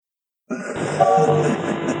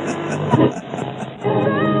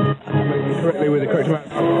Correctly with the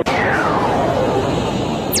correct amount.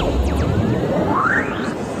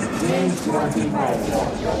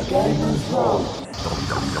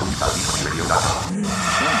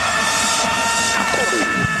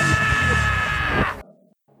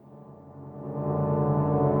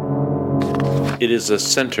 It is a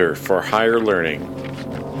center for higher learning.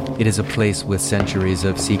 It is a place with centuries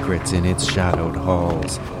of secrets in its shadowed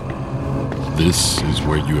halls. This is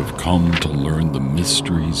where you have come to learn the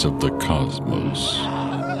mysteries of the cosmos.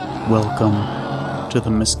 Welcome to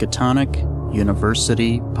the Miskatonic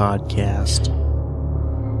University Podcast.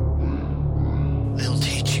 They'll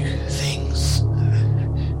teach you things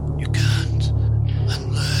you can't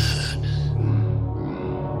unlearn.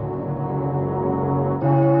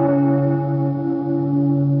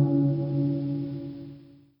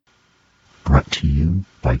 Brought to you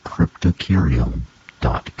by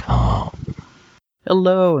CryptoCurium.com.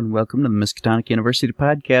 Hello, and welcome to the Miskatonic University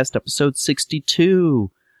Podcast, episode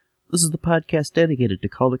 62. This is the podcast dedicated to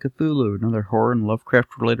Call of Cthulhu and other horror and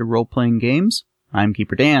Lovecraft-related role-playing games. I'm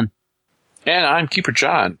Keeper Dan. And I'm Keeper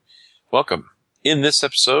John. Welcome. In this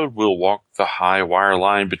episode, we'll walk the high wire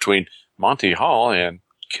line between Monty Hall and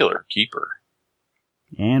Killer Keeper.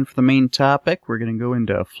 And for the main topic, we're going to go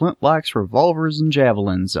into flintlocks, revolvers, and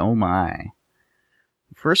javelins. Oh my.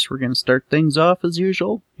 First, we're going to start things off as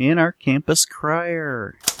usual in our campus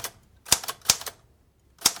crier.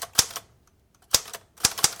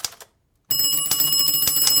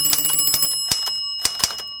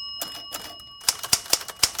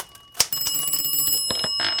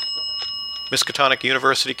 Miskatonic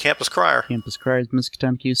University Campus Crier. Campus Crier's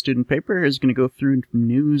Miskatonic U student paper is going to go through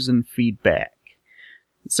news and feedback.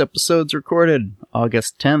 This episode's recorded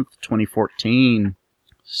August 10th, 2014.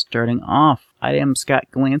 Starting off, I am Scott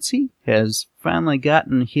Glancy has finally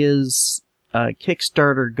gotten his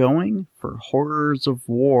Kickstarter going for Horrors of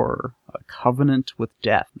War, A Covenant with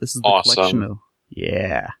Death. This is the collection of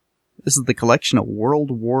This is the collection of World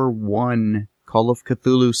War I Call of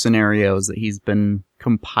Cthulhu scenarios that he's been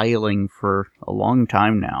compiling for a long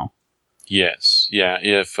time now. Yes, yeah.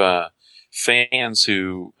 If fans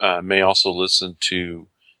who may also listen to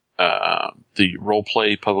the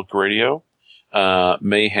Roleplay Public Radio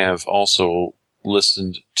may have also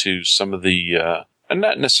listened to some of the,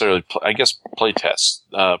 not necessarily, playtests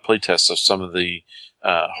of some of the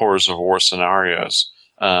Horrors of War scenarios.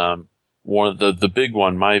 One of the big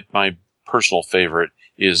one, my personal favorite,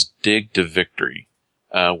 is Dig to Victory.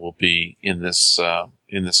 Will be in this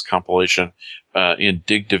compilation. In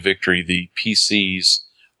Dig to Victory, the PCs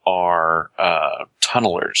are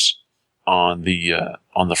tunnelers on the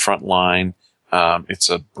front line. It's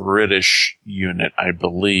a British unit, I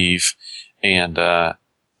believe, and I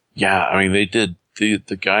mean they did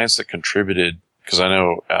the guys that contributed, because I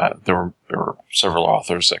know there were several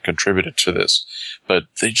authors that contributed to this, but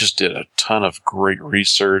they just did a ton of great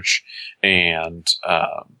research and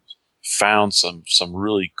found some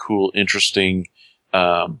really cool, interesting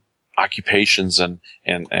occupations and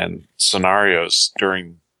scenarios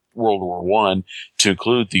during World War I to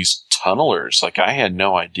include these tunnelers. Like, I had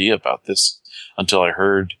no idea about this until I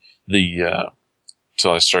heard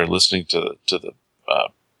till I started listening to the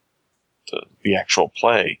actual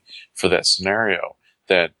play for that scenario.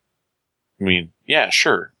 That, I mean, yeah,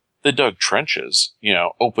 sure, they dug trenches,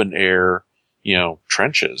 open air,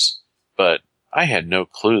 trenches, but I had no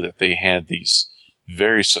clue that they had these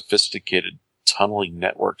very sophisticated tunneling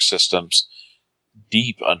network systems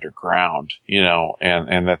deep underground,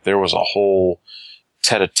 and that there was a whole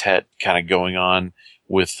tete-a-tete kind of going on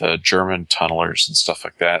with German tunnelers and stuff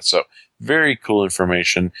like that. So very cool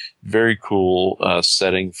information, very cool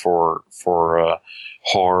setting for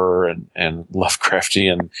horror and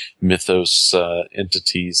Lovecraftian mythos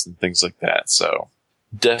entities and things like that. So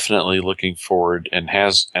definitely looking forward, and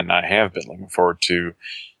I have been looking forward to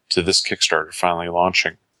this Kickstarter finally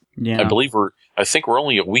launching. Yeah. I think we're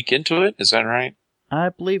only a week into it. Is that right? I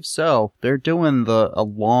believe so. They're doing a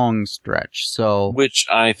long stretch, so. Which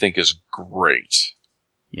I think is great.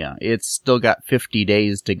 Yeah, it's still got 50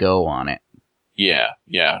 days to go on it. Yeah,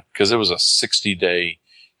 because it was a 60-day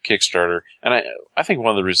Kickstarter, and I think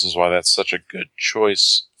one of the reasons why that's such a good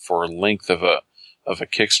choice for length of a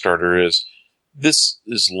Kickstarter is this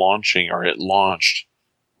is launching, or it launched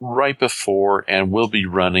right before and will be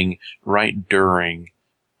running right during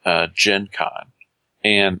Gen Con.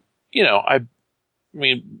 And, I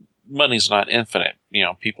mean, money's not infinite.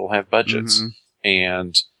 People have budgets. Mm-hmm.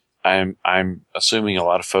 And I'm assuming a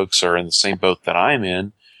lot of folks are in the same boat that I'm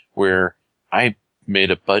in, where I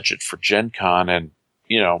made a budget for Gen Con, and,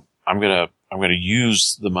 I'm going to I'm going to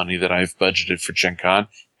use the money that I've budgeted for Gen Con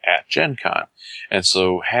at Gen Con. And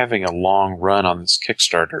so having a long run on this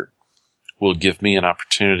Kickstarter will give me an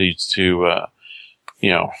opportunity to,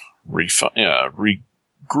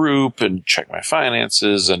 regroup and check my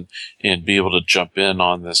finances and be able to jump in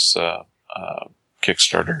on this,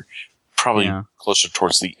 Kickstarter probably closer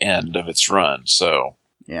towards the end of its run. So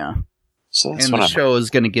yeah. So that's and what the I'm show is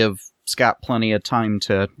going to give Scott plenty of time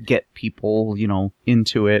to get people,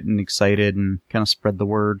 into it and excited and kind of spread the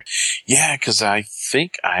word. Yeah, because I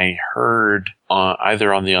think I heard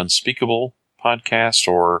either on the Unspeakable podcast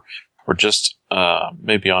or just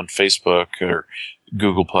maybe on Facebook or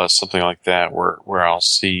Google Plus, something like that, where I'll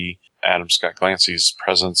see Adam Scott Glancy's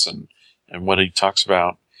presence and what he talks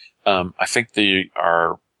about. I think they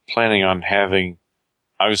are planning on having.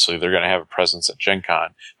 Obviously, they're going to have a presence at Gen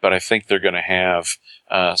Con, but I think they're going to have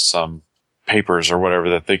some papers or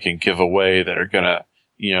whatever that they can give away that are going to,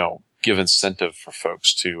 give incentive for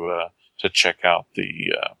folks to check out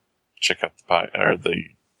the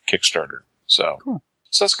Kickstarter. So, cool.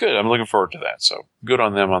 So that's good. I'm looking forward to that. So good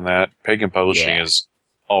on them on that. Pagan Publishing is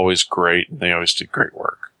always great, and they always do great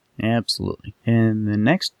work. Absolutely. And the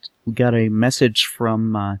next, we got a message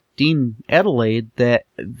from Dean Adelaide that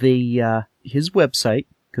his website,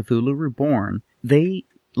 Cthulhu Reborn, they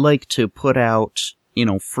like to put out,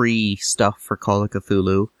 free stuff for Call of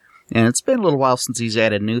Cthulhu. And it's been a little while since he's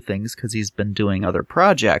added new things because he's been doing other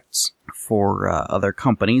projects for other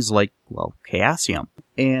companies like, Chaosium.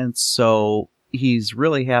 And so he's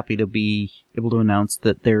really happy to be able to announce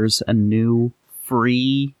that there's a new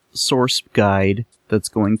free source guide that's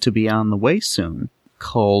going to be on the way soon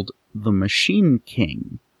called The Machine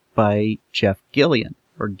King by Jeff Gillian.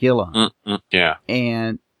 Or Gillon. Yeah.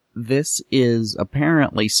 And this is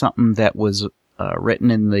apparently something that was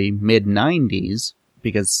written in the mid-90s,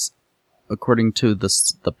 because according to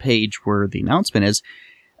the page where the announcement is,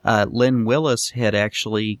 Lynn Willis had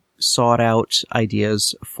actually sought out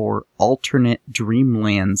ideas for alternate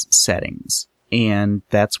Dreamlands settings. And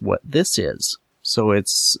that's what this is. So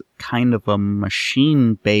it's kind of a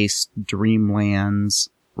machine-based Dreamlands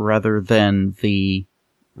rather than the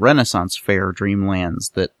Renaissance Fair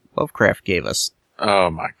Dreamlands that Lovecraft gave us. Oh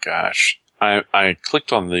my gosh. I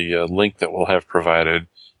clicked on the link that we'll have provided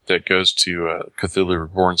that goes to Cthulhu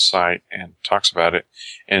Reborn's site and talks about it.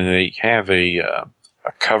 And they have a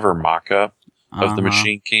cover mock-up of the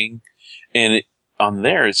Machine King. And on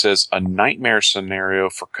there it says a nightmare scenario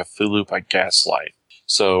for Cthulhu by Gaslight.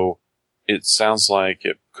 So it sounds like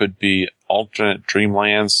it could be alternate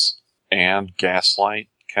Dreamlands and Gaslight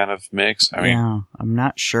kind of mix. I mean, I'm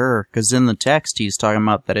not sure, because in the text he's talking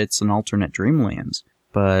about that it's an alternate Dreamlands,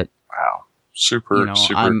 but wow, super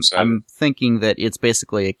excited. I'm thinking that it's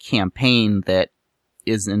basically a campaign that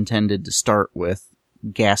is intended to start with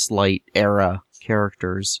Gaslight era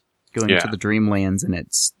characters going to the Dreamlands, and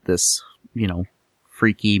it's this,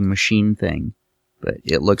 freaky machine thing, but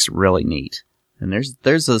it looks really neat. And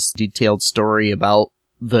there's this detailed story about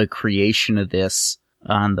the creation of this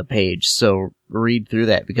on the page, so read through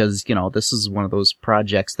that, because, this is one of those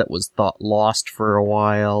projects that was thought lost for a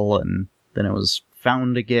while, and then it was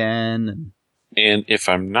found again. And if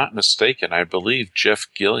I'm not mistaken, I believe Jeff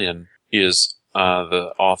Gillian is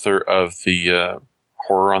the author of the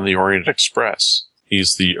Horror on the Orient Express.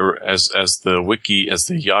 He's as the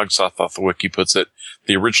Yog-Sothoth wiki puts it,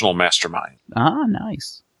 the original mastermind. Ah,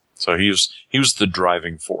 nice. So he was the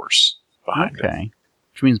driving force behind it. Okay.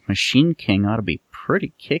 Which means Machine King ought to be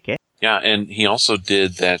pretty kick-ass. Yeah, and he also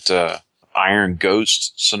did that Iron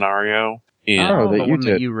Ghost scenario the one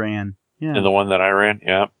that you ran. Yeah. And the one that I ran,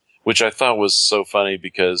 yeah. Which I thought was so funny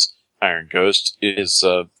because Iron Ghost is,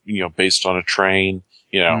 based on a train,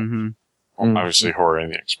 obviously Horror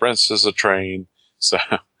in the Express is a train. So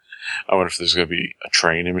I wonder if there's going to be a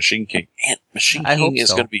train in Machine King. And Machine King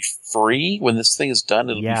is going to be free when this thing is done.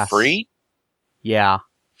 It'll be free. Yeah.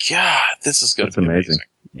 God, this is going to be amazing.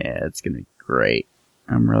 Yeah, it's going to be great.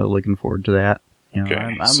 I'm really looking forward to that.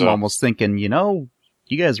 I'm almost thinking,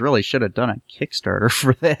 you guys really should have done a Kickstarter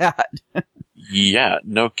for that. Yeah,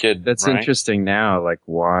 no kid. That's right? interesting now. Like,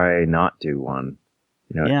 why not do one?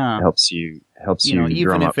 It helps you even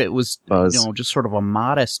drum if up it was, buzz. just sort of a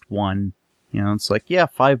modest one. It's like,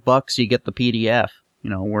 $5, you get the PDF.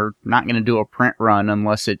 We're not going to do a print run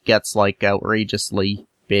unless it gets like outrageously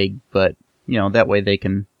big, but that way they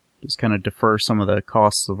can just kind of defer some of the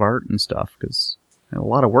costs of art and stuff, because a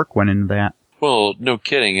lot of work went into that. Well, no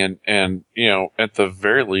kidding. And at the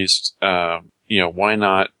very least, why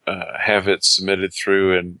not have it submitted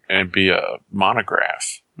through and be a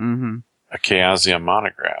monograph, a Chaosium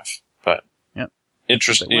monograph? But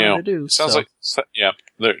interesting. It sounds like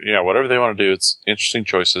whatever they want to do, it's interesting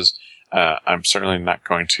choices. I'm certainly not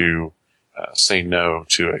going to say no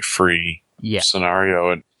to a free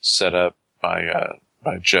scenario and set up by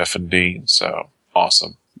Jeff and Dean. So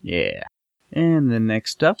awesome. Yeah. And then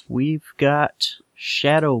next up, we've got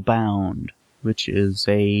Shadowbound, which is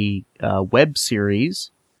a web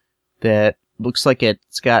series that looks like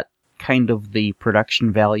it's got kind of the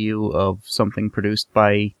production value of something produced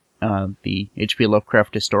by the H.P.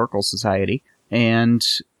 Lovecraft Historical Society. And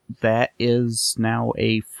that is now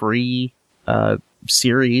a free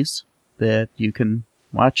series that you can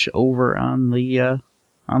watch over on the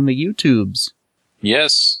YouTubes.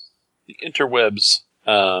 Yes, the interwebs.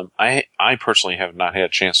 I personally have not had a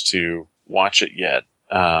chance to watch it yet,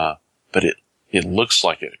 but it looks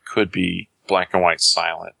like it could be black and white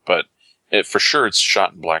silent, but for sure it's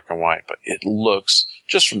shot in black and white, but it looks,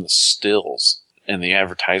 just from the stills and the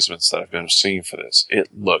advertisements that I've been seeing for this, it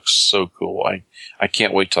looks so cool. I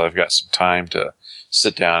can't wait till I've got some time to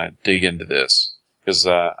sit down and dig into this, because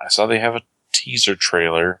I saw they have a teaser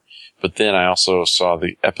trailer, but then I also saw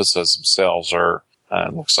the episodes themselves are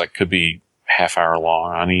looks like could be half-hour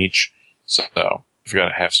long on each, so I've got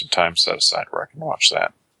to have some time set aside where I can watch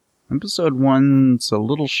that. Episode 1's a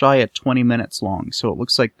little shy at 20 minutes long, so it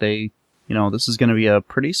looks like this is going to be a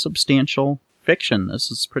pretty substantial fiction. This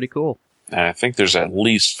is pretty cool. And I think there's at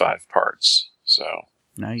least 5 parts, so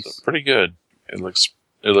nice. So pretty good. It looks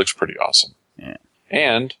pretty awesome. Yeah.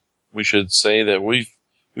 And we should say that we've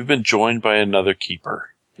been joined by another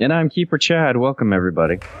keeper. And I'm Keeper Chad. Welcome,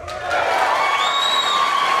 everybody.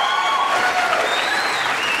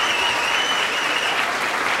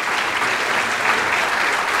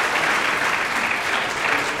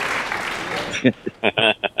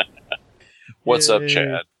 What's up,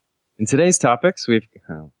 Chad? In today's topics, we've...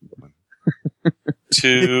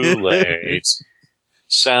 Too late.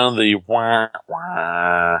 Sound the wah,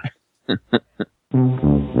 wah.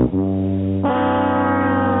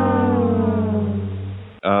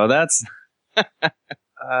 Oh, that's...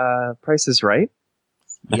 Price is Right?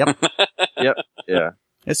 Yep. Yep, yeah.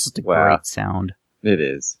 This is a great sound. It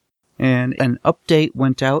is. And an update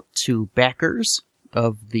went out to backers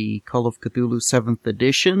of the Call of Cthulhu 7th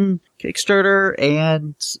edition Kickstarter,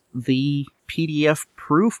 and the PDF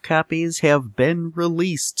proof copies have been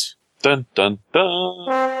released. Dun, dun, dun.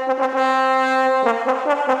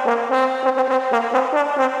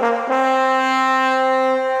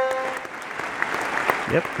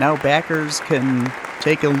 Yep, now backers can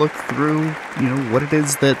take a look through, what it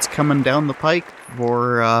is that's coming down the pike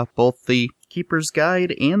for both the Keeper's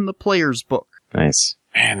Guide and the Player's Book. Nice.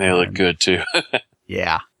 Man, they look good, too.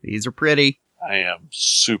 Yeah, these are pretty. I am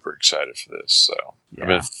super excited for this, so I've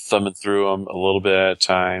been thumbing through them a little bit at a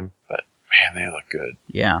time, but man, they look good.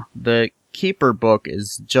 Yeah, the Keeper book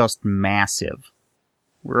is just massive.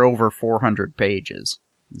 We're over 400 pages.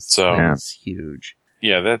 So it's huge.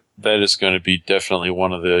 Yeah, that is going to be definitely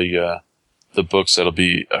one of the books that'll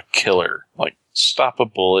be a killer. Like, stop a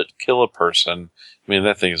bullet, kill a person. I mean,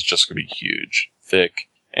 that thing is just going to be huge, thick,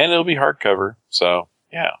 and it'll be hardcover, so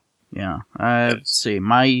yeah. Yeah, let's see,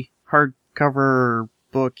 my hardcover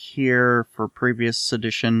book here for previous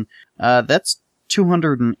edition, that's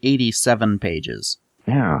 287 pages.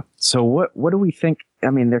 Yeah, so what do we think? I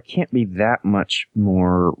mean, there can't be that much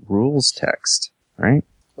more rules text, right?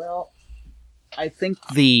 Well, I think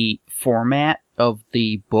the format of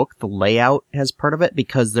the book, the layout, has part of it,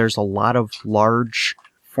 because there's a lot of large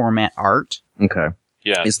format art. Okay.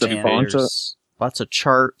 Yeah. Is the font... Lots of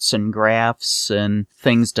charts and graphs and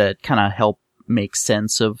things to kind of help make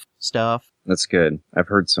sense of stuff. That's good. I've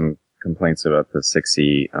heard some complaints about the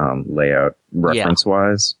 6E layout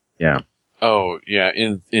reference-wise. Yeah. Oh, yeah.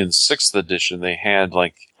 In 6th edition, they had,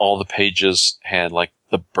 like, all the pages had, like,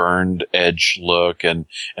 the burned edge look, and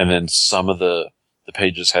then some of the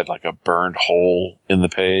pages had, like, a burned hole in the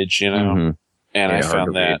page, Mm-hmm. And I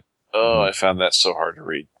found that, I found that so hard to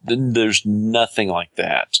read. Then there's nothing like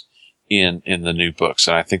that in the new books,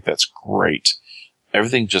 and I think that's great.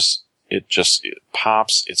 Everything it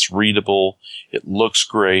pops, it's readable, it looks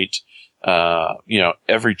great.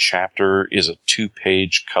 Every chapter is a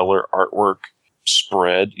 2-page color artwork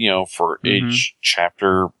spread, for each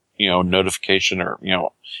chapter, notification, or,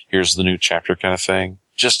 here's the new chapter kind of thing.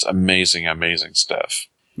 Just amazing, amazing stuff.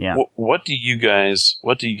 Yeah. What do you guys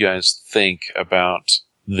think about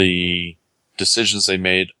the decisions they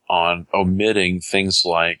made on omitting things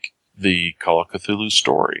like the Call of Cthulhu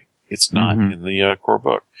story? It's not in the core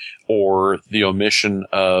book, or the omission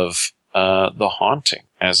of the haunting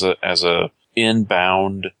as a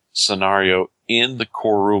inbound scenario in the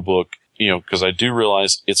core rulebook because I do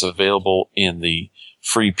realize it's available in the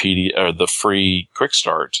free or the free quick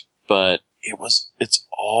start, but it's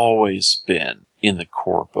always been in the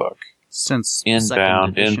core book Since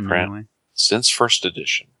inbound, second edition, in print, anyway. since first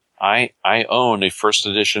edition. I own a first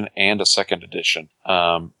edition and a second edition,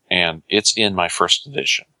 and it's in my first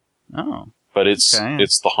edition. Oh, But it's Okay.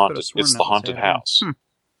 the haunted Could've sworn that was haunted it. house.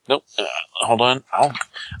 Nope. Hold on.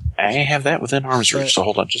 I have that within arm's reach. So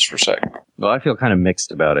hold on just for a second. Well, I feel kind of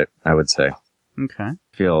mixed about it, I would say. okay. I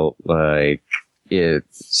feel like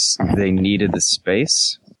they needed the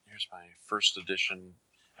space. Here's my first edition.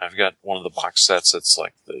 I've got one of the box sets that's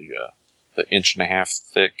like the 1.5 inch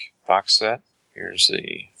thick box set. Here's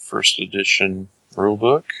the first edition rule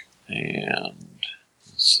book, and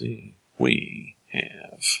let's see, we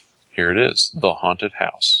have, here it is, The Haunted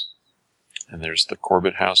House. And there's the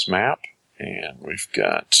Corbett House map, and we've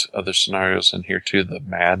got other scenarios in here too, the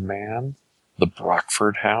Madman, the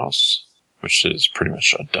Brockford House, which is pretty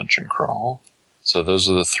much a dungeon crawl. So those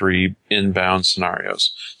are the 3 inbound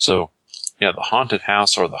scenarios. So, yeah, the Haunted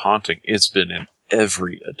House or the Haunting, it's been in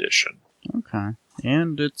every edition. Okay.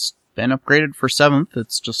 And it's been upgraded for 7th.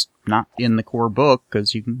 It's just not in the core book,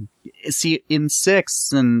 because you can see in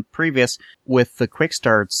 6th and previous with the quick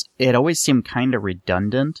starts, it always seemed kind of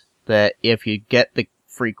redundant that if you get the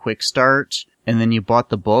free quick start and then you bought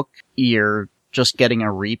the book, you're just getting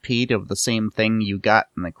a repeat of the same thing you got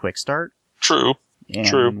in the quick start. True. And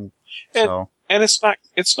True. So, And it's not,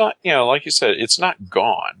 like you said, it's not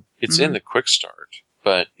gone. It's in the quick start,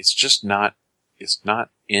 but it's just not, it's not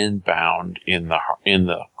inbound in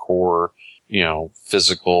the core,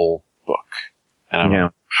 physical book. And I'm like,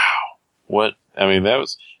 wow, what? I mean,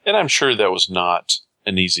 and I'm sure that was not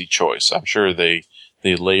an easy choice. I'm sure they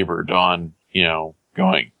labored on,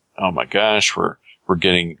 going, oh my gosh, we're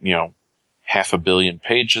getting, 500 million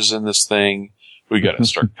pages in this thing. We got to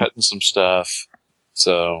start cutting some stuff.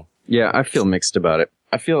 So. Yeah, I feel mixed about it.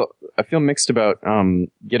 I feel mixed about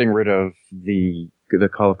getting rid of the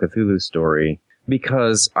Call of Cthulhu story,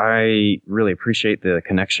 because I really appreciate the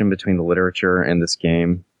connection between the literature and this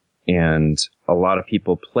game, and a lot of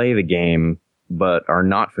people play the game but are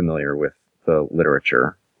not familiar with the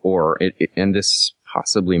literature, and this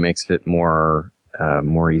possibly makes it more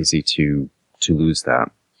easy to lose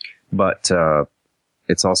that. But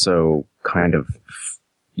it's also kind of,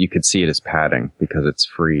 you could see it as padding because it's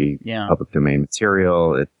free public domain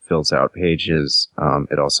material. It fills out pages.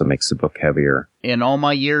 It also makes the book heavier. in all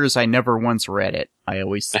my years, I never once read it. I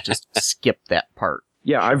always just skipped that part.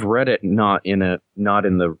 Yeah, I've read it not in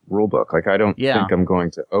the rule book. Like, I don't think I'm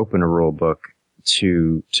going to open a rule book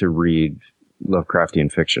to read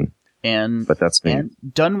Lovecraftian fiction. But that's me. And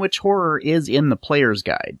Dunwich Horror is in the player's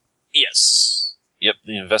guide. Yes. Yep,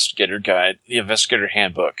 the investigator guide, the investigator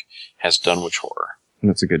handbook has Dunwich Horror.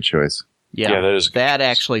 That's a good choice. Yeah, that is a good that choice.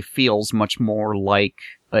 actually feels much more like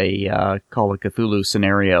a Call of Cthulhu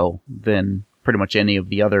scenario than pretty much any of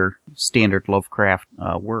the other standard Lovecraft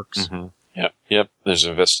works. Mm-hmm. Yep. There's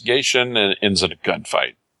an investigation and it ends in a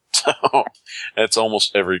gunfight. So that's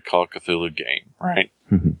almost every Call of Cthulhu game, right?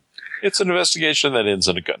 Mm-hmm. It's an investigation that ends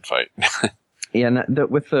in a gunfight. Yeah, and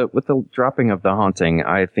with the dropping of the haunting,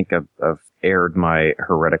 I think I've aired my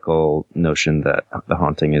heretical notion that the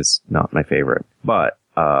haunting is not my favorite. But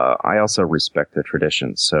I also respect the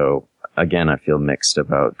tradition. So again, I feel mixed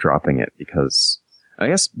about dropping it because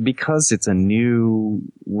it's a new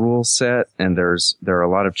rule set and there are a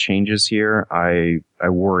lot of changes here. I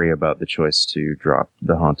worry about the choice to drop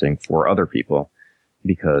the haunting for other people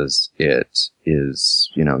because it is,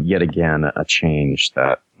 yet again a change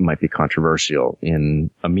that might be controversial in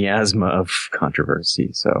a miasma of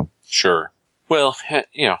controversy. So Sure. Well,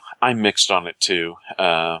 I'm mixed on it too.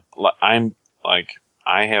 I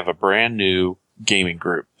have a brand new gaming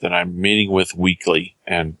group that I'm meeting with weekly,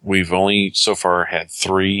 and we've only so far had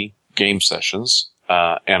 3 game sessions,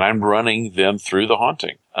 and I'm running them through the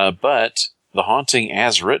haunting. But the haunting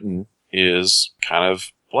as written is kind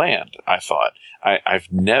of bland, I thought.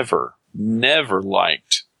 I've never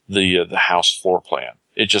liked the house floor plan.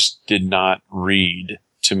 It just did not read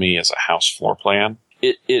to me as a house floor plan.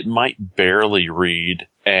 It might barely read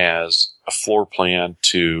as a floor plan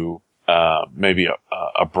to maybe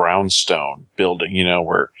a brownstone building,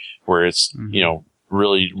 where it's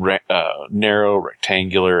really narrow,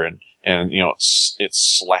 rectangular, and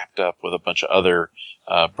it's slapped up with a bunch of other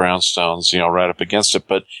brownstones, right up against it.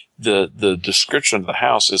 But the description of the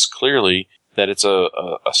house is clearly that it's a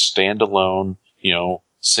standalone,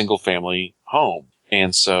 single family home,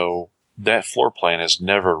 and so that floor plan has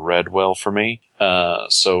never read well for me.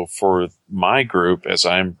 So for my group, as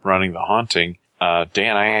I'm running the haunting,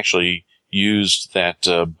 Dan, I actually used that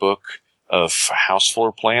book house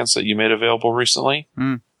floor plans that you made available recently.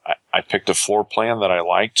 I picked a floor plan that I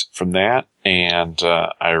liked from that, and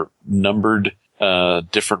I numbered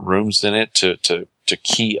different rooms in it to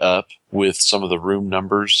key up with some of the room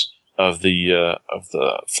numbers of the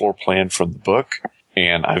floor plan from the book.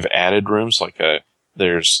 And I've added rooms like I've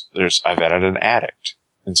added an attic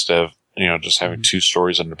instead of just having 2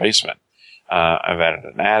 stories in the basement. I've added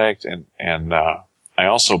an attic, and I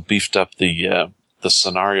also beefed up the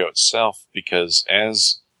scenario itself, because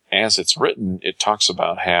as it's written, it talks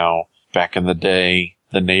about how back in the day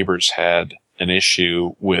the neighbors had an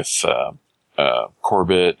issue with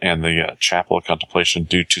Corbett and the Chapel of Contemplation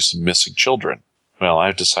due to some missing children. Well,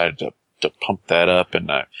 I've decided to pump that up,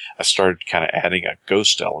 and I started kind of adding a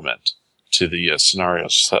ghost element to the scenario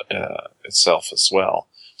itself as well.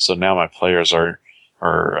 So now my players are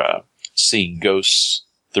seeing ghosts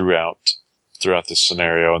throughout this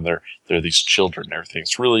scenario, and they're these children and everything.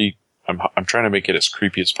 It's really, I'm trying to make it as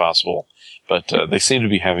creepy as possible, but they seem to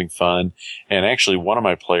be having fun. And actually, one of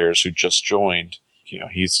my players who just joined,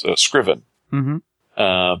 he's Scriven. Mm-hmm.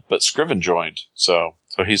 But Scriven joined, so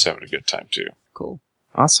he's having a good time too. Cool.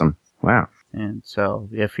 Awesome. Wow. And so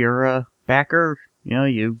if you're a backer,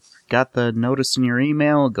 you got the notice in your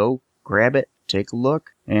email, go grab it, take a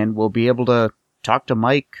look, and we'll be able to talk to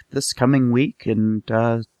Mike this coming week and,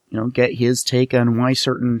 get his take on why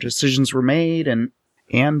certain decisions were made.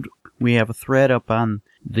 And we have a thread up on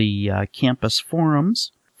the campus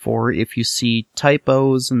forums for if you see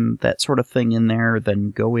typos and that sort of thing in there,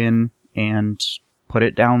 then go in and put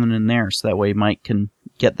it down in there. So that way Mike can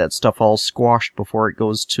get that stuff all squashed before it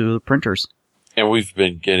goes to the printers. And we've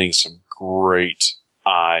been getting some great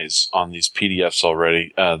eyes on these PDFs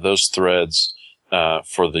already. Those threads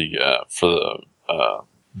for the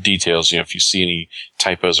details, if you see any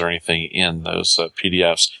typos or anything in those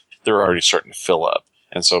PDFs, they're already starting to fill up.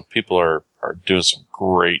 And so people are doing some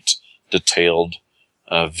great detailed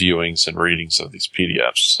viewings and readings of these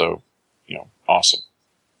PDFs. So, awesome.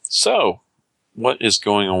 So, what is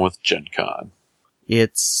going on with Gen Con?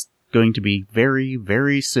 It's going to be very,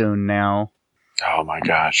 very soon now. Oh my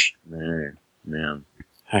gosh. Man.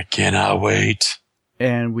 I cannot wait.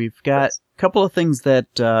 And we've got a couple of things that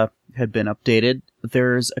have been updated.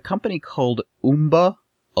 There's a company called Oomba,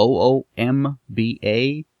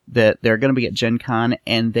 OOMBA, that they're going to be at Gen Con,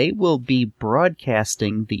 and they will be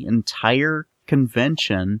broadcasting the entire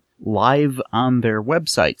convention live on their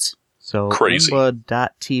websites. So crazy.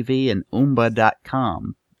 Oomba.tv and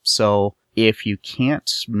Oomba.com. So if you can't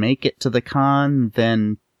make it to the con,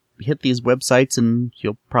 then hit these websites and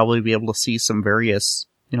you'll probably be able to see some various,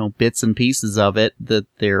 bits and pieces of it that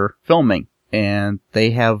they're filming. And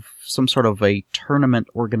they have some sort of a tournament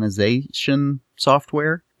organization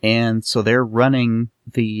software. And so they're running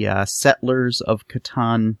the Settlers of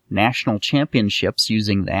Catan National Championships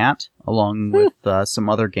using that, along with some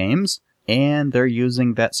other games. And they're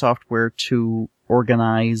using that software to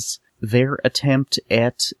organize their attempt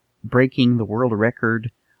at breaking the world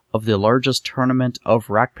record of the largest tournament of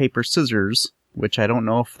rock, paper, scissors, which I don't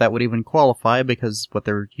know if that would even qualify because what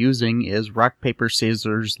they're using is rock, paper,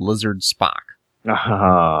 scissors, lizard, Spock.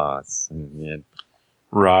 Ah,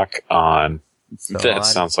 rock on. So that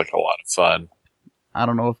sounds like a lot of fun. I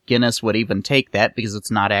don't know if Guinness would even take that because it's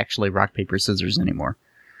not actually rock, paper, scissors anymore.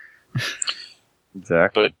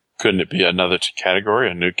 Exactly. But couldn't it be another category,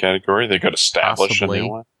 a new category? They could establish Possibly. A new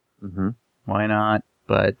one. Mm-hmm. Why not?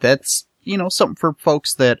 But that's, something for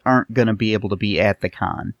folks that aren't going to be able to be at the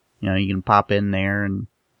con. You can pop in there and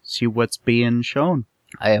see what's being shown.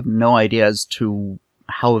 I have no idea as to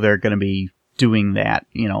how they're going to be doing that.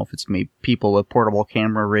 If it's going to be people with portable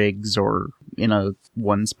camera rigs or in a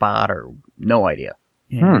one spot or no idea.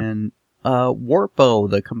 And Warpo,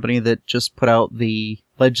 the company that just put out the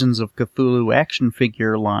Legends of Cthulhu action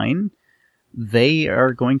figure line, they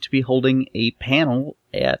are going to be holding a panel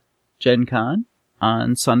at Gen Con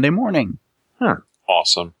on Sunday morning. Huh.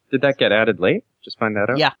 Awesome. Did that get added late? Just find that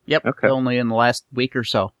out? Yeah. Yep. Okay. Only in the last week or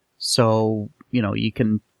so. So, you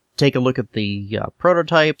can take a look at the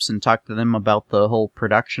prototypes and talk to them about the whole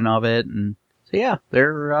production of it. And so, yeah,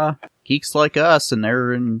 they're geeks like us, and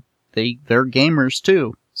they're gamers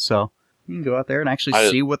too. So you can go out there and actually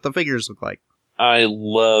see what the figures look like. I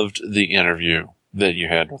loved the interview that you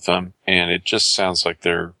had with them, and it just sounds like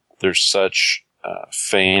they're such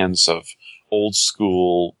fans of old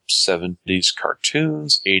school 70s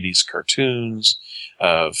cartoons, 80s cartoons,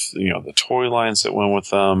 of the toy lines that went with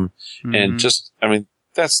them, and just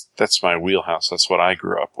that's my wheelhouse. That's what I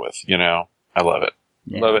grew up with. I love it.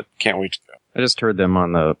 Yeah. Love it. Can't wait to go. I just heard them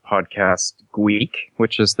on the podcast Gweek,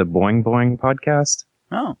 which is the Boing Boing podcast.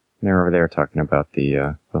 Oh. They're over there talking about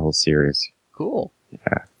the whole series. Cool.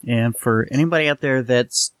 Yeah. And for anybody out there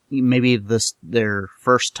that's maybe their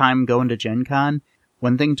first time going to Gen Con,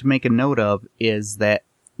 one thing to make a note of is that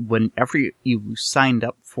whenever you signed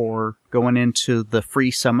up for going into the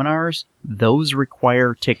free seminars, those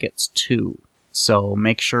require tickets too. So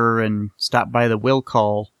make sure and stop by the will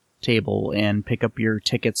call table and pick up your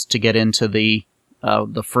tickets to get into the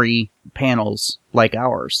free panels like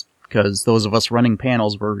ours. Because those of us running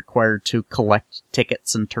panels were required to collect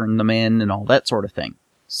tickets and turn them in and all that sort of thing.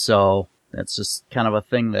 So that's just kind of a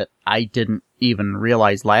thing that I didn't even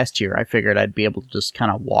realize last year. I figured I'd be able to just kind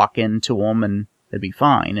of walk into them and it'd be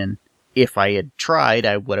fine. And if I had tried,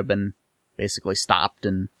 I would have been basically stopped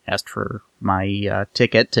and asked for my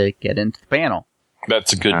ticket to get into the panel.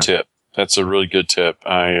 That's a good tip. That's a really good tip.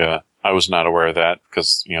 I was not aware of that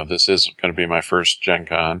because, this is going to be my first Gen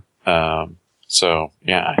Con. So,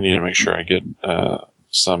 yeah, I need to make sure I get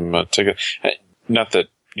some tickets. Not that,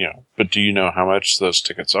 but do you know how much those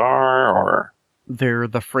tickets are, or? They're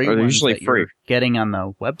the free they're ones usually that free. You're getting on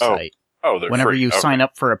the website. Oh, they're Whenever free. you Okay. sign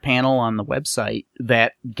up for a panel on the website,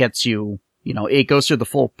 that gets you, it goes through the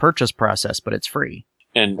full purchase process, but it's free.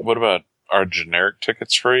 And what about, are generic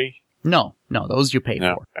tickets free? No, those you pay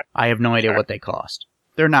No. for. I have no idea Okay. what they cost.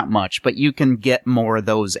 They're not much, but you can get more of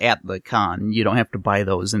those at the con. You don't have to buy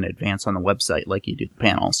those in advance on the website like you do the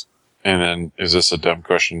panels. And then, is this a dumb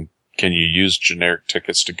question? Can you use generic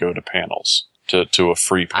tickets to go to panels, to a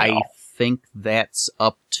free panel? I think that's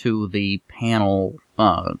up to the panel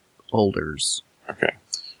holders. Okay.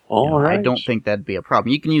 All right. I don't think that'd be a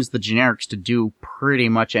problem. You can use the generics to do pretty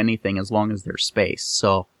much anything as long as there's space.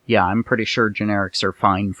 So, yeah, I'm pretty sure generics are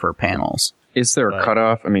fine for panels. Is there a But-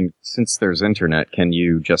 cutoff? I mean, since there's internet, can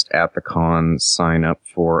you just at the con sign up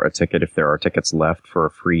for a ticket if there are tickets left for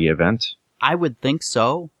a free event? I would think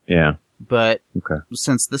so, Yeah. but Okay.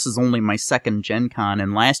 since this is only my second Gen Con,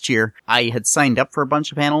 and last year I had signed up for a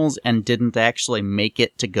bunch of panels and didn't actually make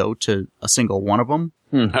it to go to a single one of them.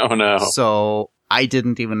 Oh, no. So I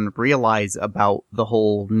didn't even realize about the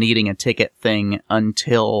whole needing a ticket thing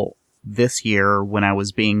until this year when I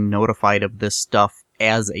was being notified of this stuff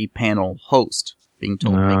as a panel host, being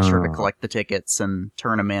told to make sure to collect the tickets and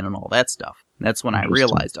turn them in and all that stuff. That's when I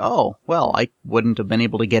realized, I wouldn't have been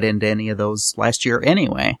able to get into any of those last year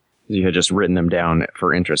anyway. You had just written them down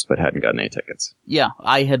for interest but hadn't gotten any tickets. Yeah,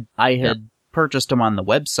 I had purchased them on the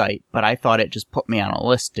website, but I thought it just put me on a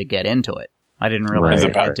list to get into it. I didn't realize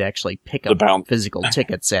Right. I had to actually pick The up bounce- physical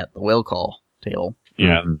tickets at the will call table.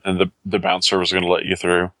 Yeah, and the bouncer was going to let you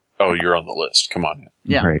through. Oh, you're on the list. Come on in.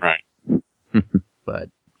 Yeah, Right. Right. but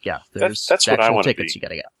yeah, there's That's what I actual wanna tickets be. you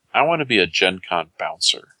gotta get. I want to be a Gen Con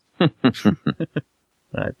bouncer.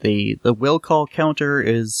 The will call counter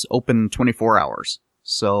is open 24 hours.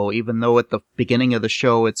 So even though at the beginning of the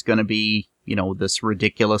show it's going to be, this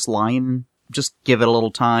ridiculous line, just give it a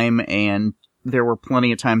little time, and there were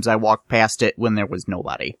plenty of times I walked past it when there was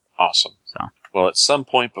nobody. Awesome. So. Well, at some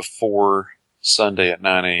point before Sunday at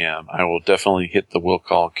 9 a.m., I will definitely hit the will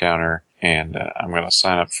call counter, and I'm going to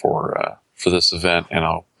sign up for this event, and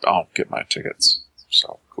I'll get my tickets.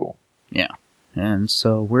 So cool. Yeah. And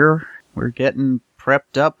so we're getting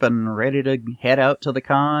prepped up and ready to head out to the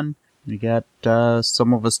con. We got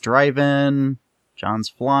some of us driving. John's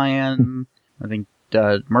flying. I think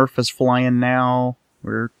Murph is flying now.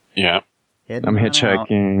 We're Yeah. heading I'm on out.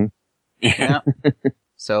 hitchhiking. Yeah.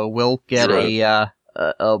 So we'll get Right.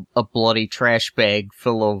 a bloody trash bag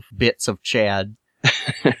full of bits of Chad.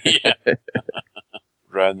 Yeah.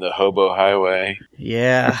 Riding the hobo highway.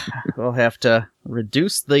 Yeah. We'll have to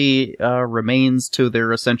reduce the remains to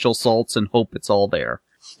their essential salts and hope it's all there.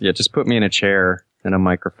 Yeah, just put me in a chair and a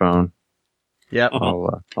microphone. Yep.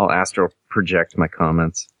 I'll astral project my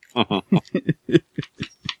comments.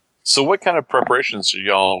 So what kind of preparations are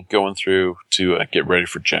y'all going through to get ready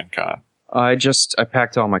for Gen Con? I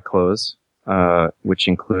packed all my clothes, which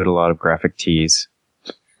include a lot of graphic tees.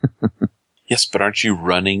 Yes, but aren't you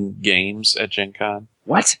running games at Gen Con?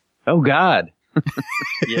 What? Oh God.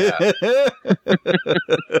 Yeah.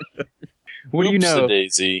 What do you know?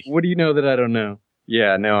 Daisy. What do you know that I don't know?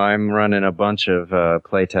 Yeah, no, I'm running a bunch of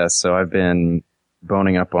playtests, so I've been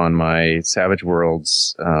boning up on my Savage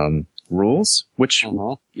Worlds rules, which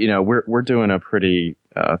we're doing a pretty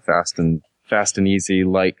fast and easy,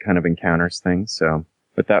 light kind of encounters thing. So,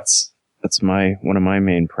 but that's one of my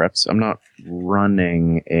main preps. I'm not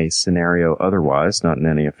running a scenario otherwise, not in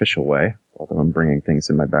any official way. Although I'm bringing things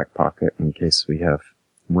in my back pocket in case we have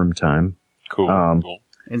room time. Cool. Cool.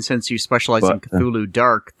 And since you specialize in Cthulhu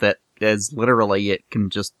Dark, that is literally, it can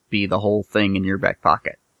just be the whole thing in your back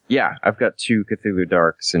pocket. Yeah, I've got 2 Cthulhu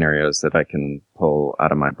Dark scenarios that I can pull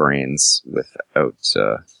out of my brains without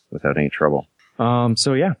any trouble.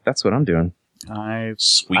 So yeah, that's what I'm doing.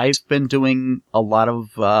 Sweet. I've been doing a lot of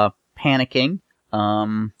panicking,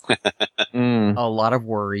 a lot of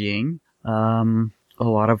worrying, a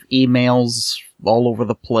lot of emails all over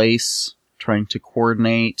the place, trying to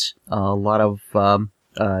coordinate, a lot of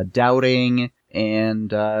doubting,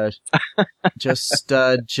 and just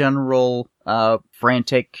general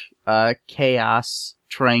frantic chaos,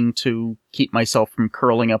 trying to keep myself from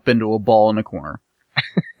curling up into a ball in a corner.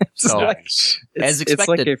 So, nice. as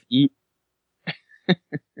expected. It's like if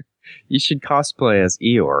you should cosplay as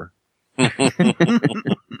Eeyore.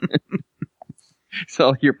 So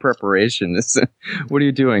all your preparation is, what are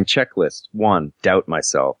you doing? Checklist. 1, doubt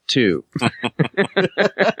myself. 2.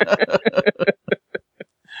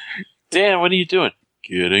 Dan, what are you doing?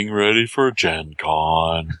 Getting ready for Gen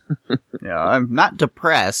Con. Yeah, I'm not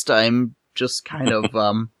depressed. I'm just kind of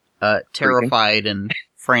terrified and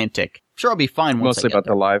frantic. Sure, I'll be fine once Mostly I get about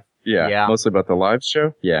there. the live. Yeah. Mostly about the live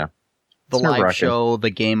show. Yeah. The It's live nerve-wracking. show, the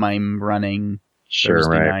game I'm running Sure,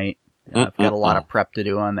 Thursday right. night. I've got a lot of prep to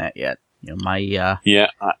do on that yet. You know,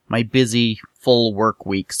 my busy full work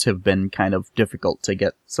weeks have been kind of difficult to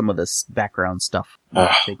get some of this background stuff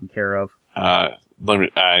taken care of. I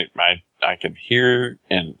can hear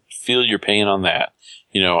and feel your pain on that.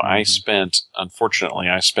 You know, unfortunately,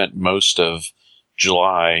 I spent most of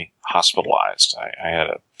July hospitalized. I had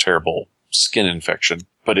a terrible skin infection,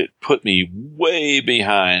 but it put me way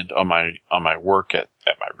behind on my work at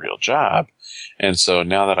my real job. And so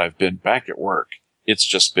now that I've been back at work, it's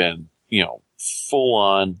just been, you know, full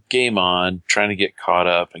on, game on, trying to get caught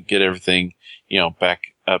up and get everything, you know,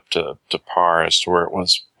 back up to par as to where it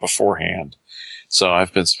was beforehand. So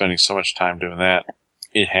I've been spending so much time doing that.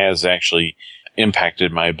 It has actually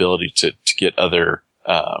impacted my ability to get other,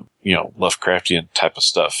 you know, Lovecraftian type of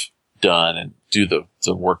stuff done and do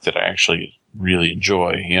the work that I actually really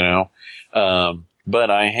enjoy, you know.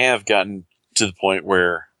 But I have gotten to the point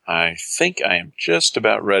where I think I am just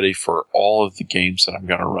about ready for all of the games that I'm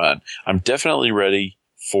going to run. I'm definitely ready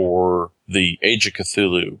for the Age of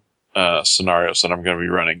Cthulhu scenarios that I'm going to be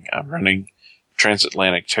running. I'm running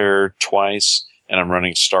Transatlantic Terror twice, and I'm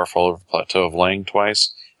running Starfall over the Plateau of Lang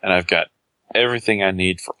twice, and I've got everything I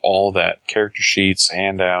need for all that. Character sheets,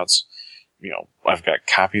 handouts, you know, I've got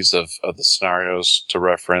copies of the scenarios to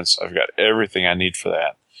reference. I've got everything I need for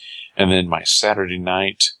that. And then my Saturday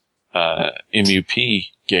night MUP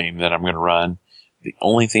game that I'm going to run, the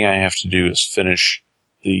only thing I have to do is finish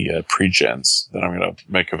the pre-gens that I'm going to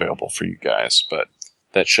make available for you guys, but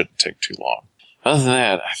that shouldn't take too long. Other than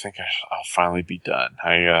that, I think I'll finally be done.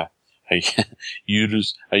 I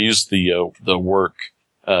used the work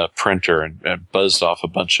printer and buzzed off a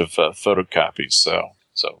bunch of photocopies. So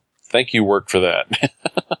thank you, work, for that.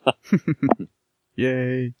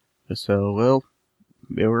 Yay. So,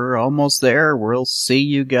 we're almost there. We'll see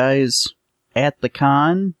you guys at the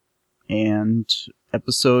con, and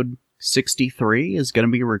episode 63 is going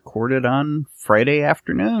to be recorded on Friday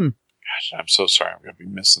afternoon. Gosh, I'm so sorry. I'm going to be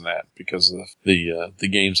missing that because of the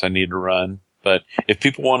games I need to run. But if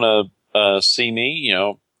people want to see me, you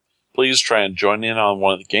know, please try and join in on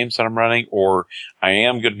one of the games that I'm running, or I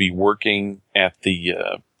am going to be working at the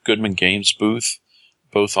Goodman Games booth,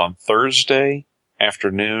 both on Thursday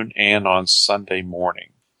afternoon and on Sunday morning.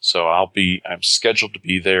 So I'm scheduled to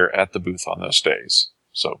be there at the booth on those days.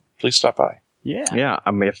 So please stop by. Yeah. Yeah.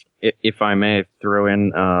 I mean, if I may throw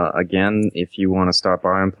in, again, if you want to stop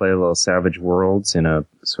by and play a little Savage Worlds in a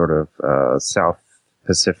sort of, South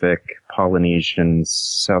Pacific, Polynesian,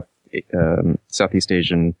 Southeast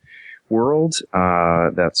Asian world,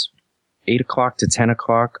 that's 8 o'clock to 10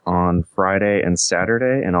 o'clock on Friday and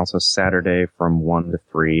Saturday, and also Saturday from 1 to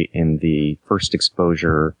 3 in the First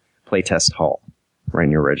Exposure Playtest Hall, right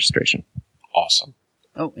in your registration. Awesome.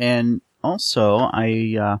 Oh, and also,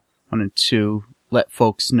 I wanted to let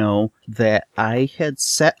folks know that I had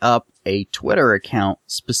set up a Twitter account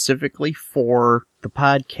specifically for the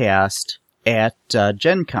podcast at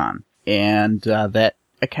Gen Con, and that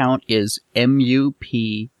account is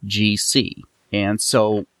MUPGC. And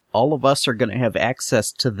so all of us are going to have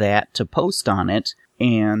access to that to post on it,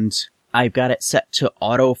 and I've got it set to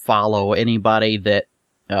auto-follow anybody that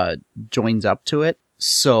joins up to it.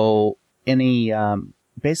 So any,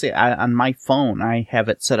 basically on my phone, I have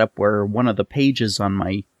it set up where one of the pages on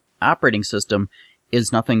my operating system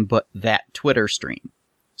is nothing but that Twitter stream.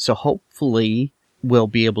 So hopefully we'll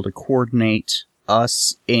be able to coordinate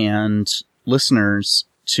us and listeners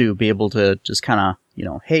to be able to just kind of, you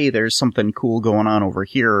know, hey, there's something cool going on over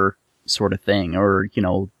here sort of thing. Or, you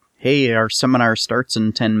know, hey, our seminar starts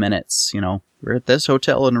in 10 minutes, we're at this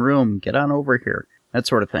hotel and room, get on over here, that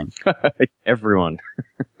sort of thing. Everyone.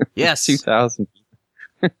 Yes. 2,000.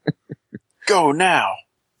 Go now.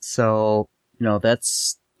 So,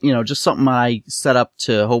 that's, just something I set up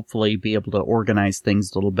to hopefully be able to organize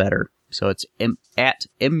things a little better. So it's at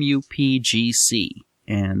MUPGC.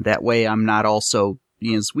 And that way I'm not also,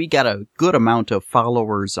 we got a good amount of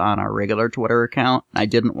followers on our regular Twitter account. I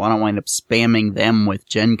didn't want to wind up spamming them with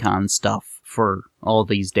Gen Con stuff for all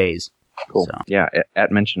these days. Cool. So. Yeah,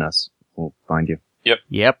 at Mention Us. We'll find you.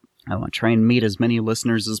 Yep. I want to try and meet as many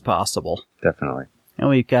listeners as possible. Definitely. And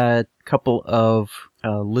we've got a couple of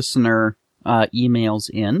listener emails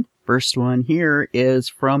in. First one here is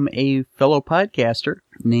from a fellow podcaster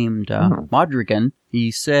named Modrigan.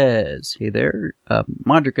 He says, hey there,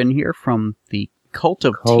 Modrigan here from the Cult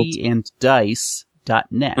of Tea and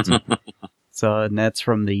Dice.net. And that's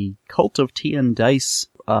from the Cult of Tea and Dice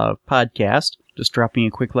podcast. Just dropping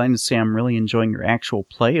a quick line to say I'm really enjoying your actual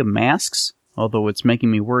play of Masks, although it's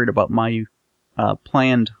making me worried about my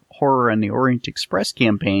planned Horror on the Orient Express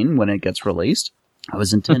campaign when it gets released. I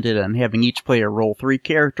was intended on having each player roll 3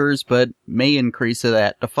 characters, but may increase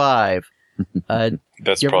that to 5.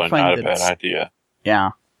 That's probably not a bad idea.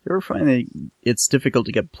 Yeah. You ever find that it's difficult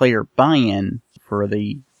to get player buy-in for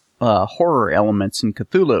the horror elements in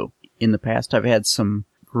Cthulhu? In the past, I've had some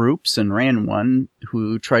groups and ran one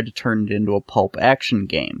who tried to turn it into a pulp action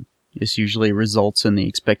game. This usually results in the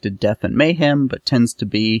expected death and mayhem, but tends to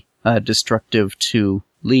be destructive to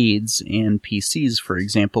leads and PCs, for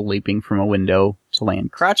example, leaping from a window to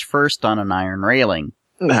land crotch first on an iron railing.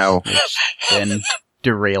 No. Which then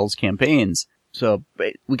derails campaigns. So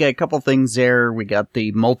we got a couple things there. We got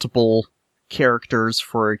the multiple characters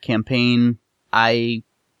for a campaign. I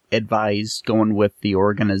advise going with the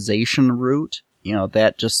organization route.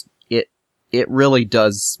 That just, it really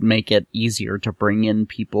does make it easier to bring in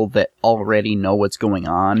people that already know what's going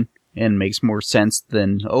on. And makes more sense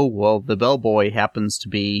than, the bellboy happens to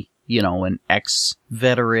be, an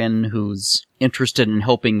ex-veteran who's interested in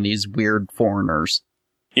helping these weird foreigners.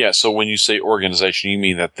 Yeah, so when you say organization, you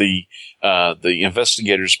mean that the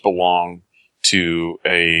investigators belong to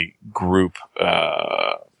a group,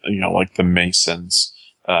 like the Masons,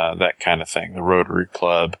 that kind of thing, the Rotary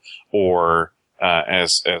Club, or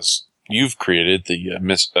as you've created, the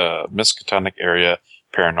Miskatonic Area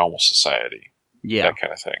Paranormal Society. Yeah. That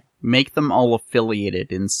kind of thing. Make them all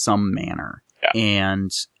affiliated in some manner. Yeah.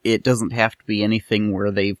 And it doesn't have to be anything where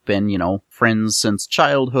they've been, friends since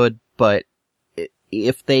childhood, but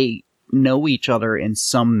if they know each other in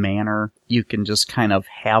some manner, you can just kind of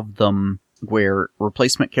have them where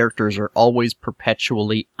replacement characters are always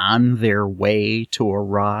perpetually on their way to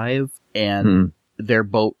arrive, and their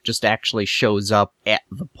boat just actually shows up at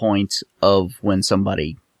the point of when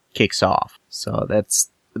somebody kicks off. So that's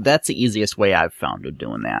the easiest way I've found of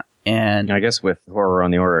doing that. And I guess with Horror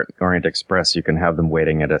on the Orient Express, you can have them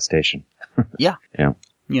waiting at a station. Yeah. Yeah.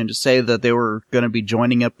 Just say that they were going to be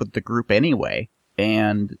joining up with the group anyway,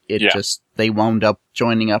 and they wound up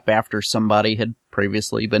joining up after somebody had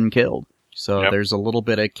previously been killed. So there's a little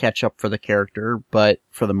bit of catch up for the character, but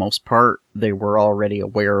for the most part, they were already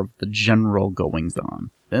aware of the general goings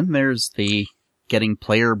on. Then there's the getting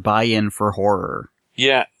player buy-in for horror.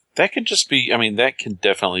 Yeah, that can just be, that can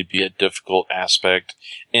definitely be a difficult aspect,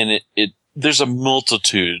 and there's a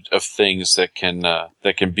multitude of things that can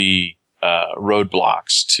be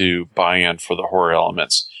roadblocks to buy-in for the horror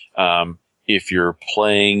elements. If you're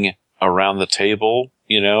playing around the table,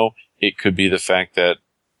 it could be the fact that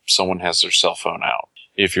someone has their cell phone out.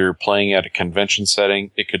 If you're playing at a convention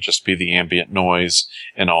setting, it could just be the ambient noise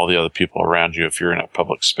and all the other people around you if you're in a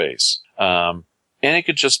public space. And it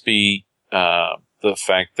could just be the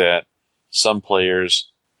fact that some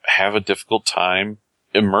players have a difficult time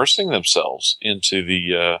immersing themselves into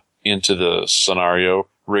the scenario,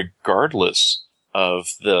 regardless of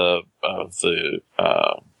the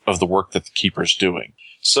work that the keeper's doing.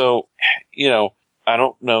 So, I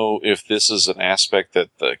don't know if this is an aspect that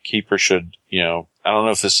the keeper should, I don't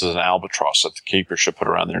know if this is an albatross that the keeper should put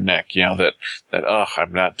around their neck, that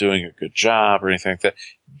I'm not doing a good job or anything like that.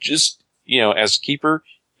 Just, as keeper,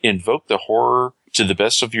 invoke the horror to the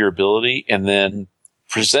best of your ability and then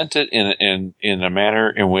present it in a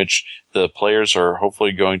manner in which the players are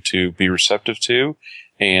hopefully going to be receptive to.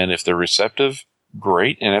 And if they're receptive,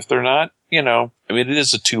 great. And if they're not, it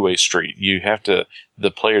is a two-way street.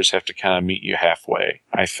 The players have to kind of meet you halfway,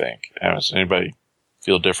 I think. Does anybody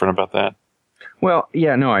feel different about that? Well,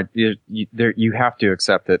 yeah, no, you have to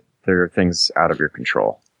accept that there are things out of your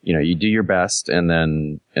control. You do your best, and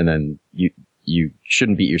then you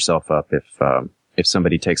shouldn't beat yourself up if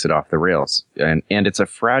somebody takes it off the rails. And it's a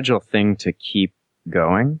fragile thing to keep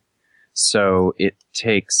going. So it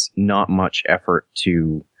takes not much effort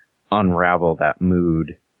to unravel that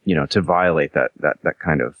mood, to violate that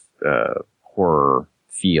kind of horror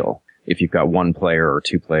feel. If you've got one player or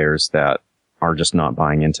two players that are just not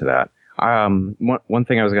buying into that. One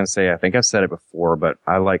thing I was going to say, I think I've said it before, but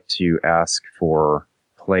I like to ask for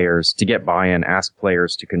players to get buy-in, ask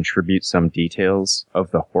players to contribute some details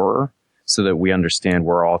of the horror so that we understand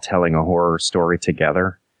we're all telling a horror story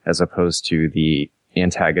together, as opposed to the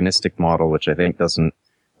antagonistic model, which I think doesn't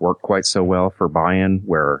work quite so well for buy-in,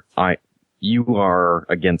 where you are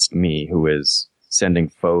against me, who is sending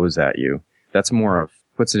foes at you. That's more of,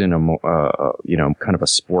 puts it in a, kind of a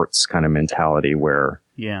sports kind of mentality where,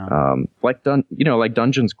 like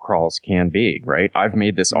dungeons crawls can be, right? I've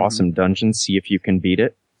made this awesome dungeon, see if you can beat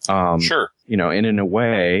it. Sure. And in a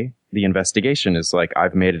way, the investigation is like,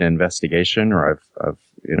 I've made an investigation, or I've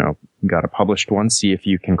got a published one, see if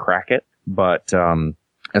you can crack it. But,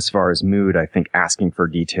 as far as mood, I think asking for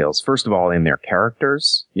details, first of all, in their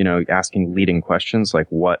characters, asking leading questions like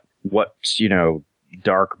what,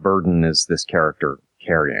 dark burden is this character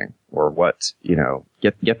carrying, or what,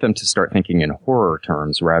 get them to start thinking in horror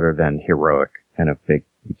terms rather than heroic kind of big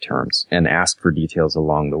terms, and ask for details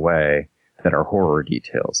along the way that are horror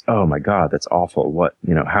details. Oh my God, that's awful. What,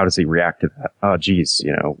 how does he react to that? Oh geez,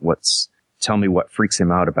 tell me what freaks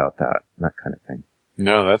him out about that kind of thing.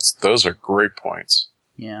 No, those are great points.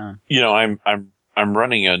 Yeah. I'm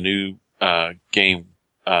running a new, game,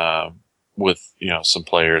 with, some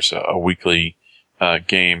players, a weekly,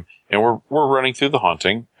 game, and we're running through the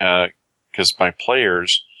haunting, cause my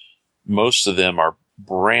players, most of them are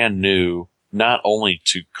brand new, not only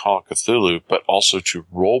to Call of Cthulhu, but also to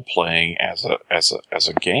role playing as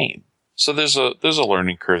a game. So there's a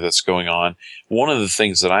learning curve that's going on. One of the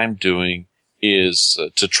things that I'm doing is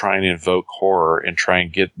to try and invoke horror and try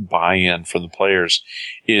and get buy-in from the players,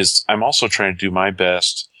 is I'm also trying to do my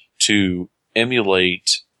best to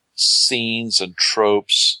emulate scenes and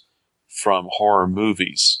tropes from horror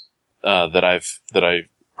movies that I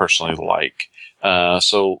personally like.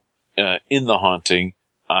 So in the haunting,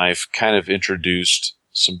 I've kind of introduced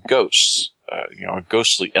some ghosts, a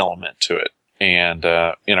ghostly element to it. And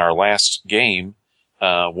in our last game,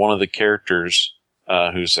 one of the characters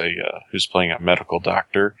who's playing a medical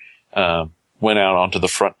doctor went out onto the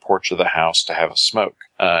front porch of the house to have a smoke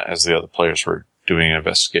as the other players were doing an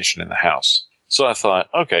investigation in the house. So I thought,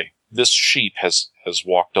 okay, this sheep has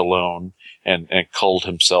walked alone and culled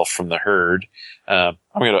himself from the herd. I'm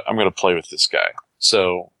gonna play with this guy.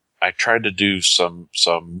 So I tried to do some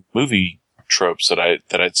movie tropes that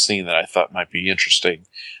I'd seen that I thought might be interesting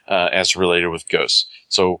as related with ghosts.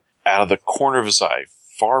 So out of the corner of his eye,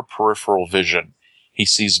 far peripheral vision, he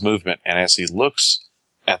sees movement, and as he looks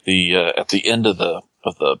at the end of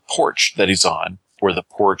the porch that he's on, where the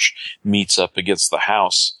porch meets up against the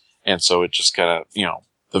house, and so it just kind of,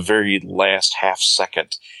 the very last half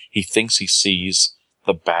second, he thinks he sees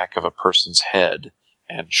the back of a person's head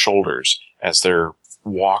and shoulders as they're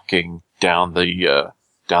walking down the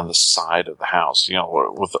side of the house,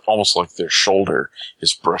 with almost like their shoulder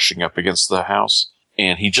is brushing up against the house,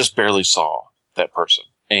 and he just barely saw that person.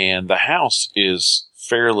 And the house is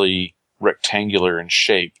fairly rectangular in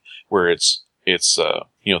shape, where it's the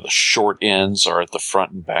short ends are at the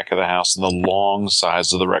front and back of the house, and the long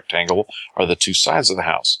sides of the rectangle are the two sides of the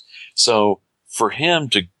house. So for him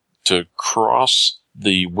to cross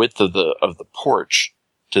the width of the porch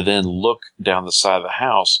to then look down the side of the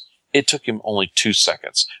house, it took him only 2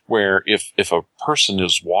 seconds. Where if a person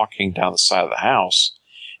is walking down the side of the house,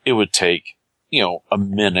 it would take, a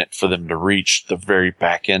minute for them to reach the very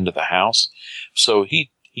back end of the house. So he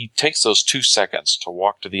takes those 2 seconds to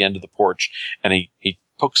walk to the end of the porch, and he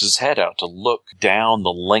pokes his head out to look down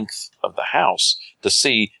the length of the house to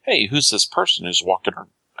see, hey, who's this person who's walking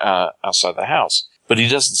outside the house? But he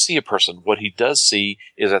doesn't see a person. What he does see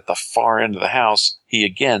is at the far end of the house, he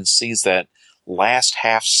again sees that last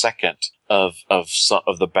half second of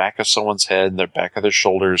the back of someone's head and the back of their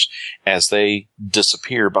shoulders as they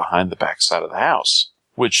disappear behind the back side of the house,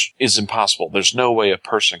 which is impossible. There's no way a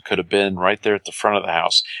person could have been right there at the front of the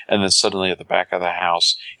house and then suddenly at the back of the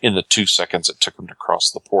house in the 2 seconds it took him to cross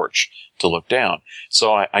the porch to look down.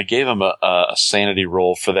 So I gave him a sanity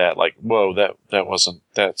roll for that. Like, whoa,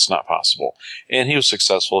 that's not possible. And he was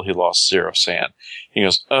successful. He lost 0 sand. He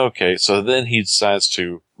goes, okay. So then he decides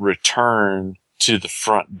to return to the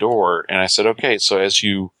front door. And I said, okay, so as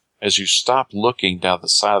you stop looking down the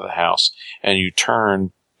side of the house and you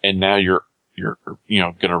turn and now you're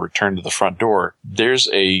going to return to the front door, there's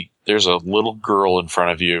a there's a little girl in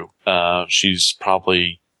front of you. She's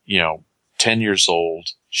probably, 10 years old.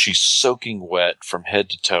 She's soaking wet from head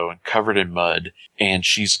to toe and covered in mud, and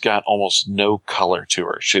she's got almost no color to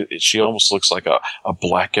her. She almost looks like a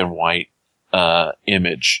black and white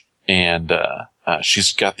image, and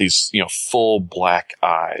she's got these full black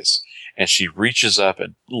eyes, and she reaches up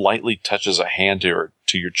and lightly touches a hand to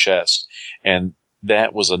your chest, and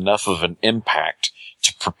that was enough of an impact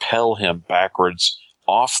to propel him backwards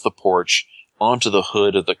off the porch onto the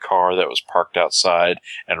hood of the car that was parked outside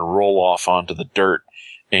and roll off onto the dirt.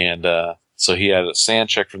 And so he had a sand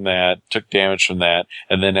check from that, took damage from that,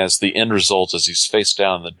 and then as the end result, as he's face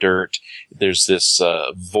down in the dirt, there's this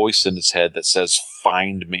voice in his head that says,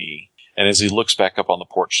 "Find me." And as he looks back up on the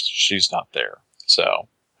porch, she's not there. So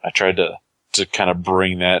I tried to kind of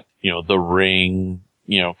bring that, the Ring,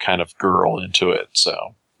 kind of girl into it.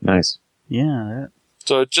 So Nice. Yeah.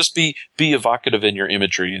 So just be evocative in your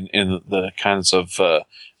imagery in the kinds of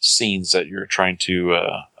scenes that you're trying to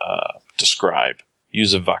describe.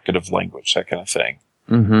 Use evocative language, that kind of thing.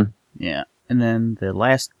 Mm-hmm. Yeah. And then the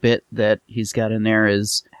last bit that he's got in there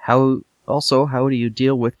is how do you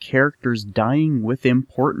deal with characters dying with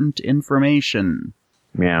important information?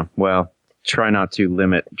 Yeah. Well, try not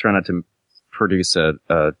to produce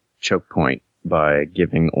a choke point by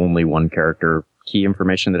giving only one character key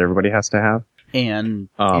information that everybody has to have. And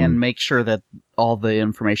make sure that all the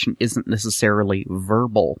information isn't necessarily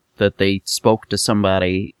verbal, that they spoke to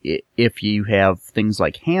somebody. If you have things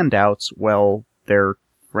like handouts, well, their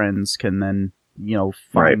friends can then,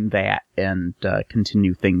 find that and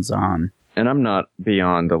continue things on. And I'm not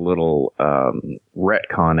beyond a little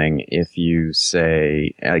retconning if you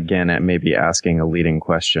say, again, maybe asking a leading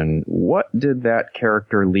question, what did that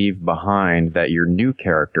character leave behind that your new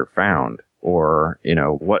character found? Or,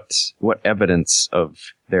 what evidence of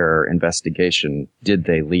their investigation did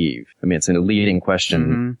they leave? I mean, it's a leading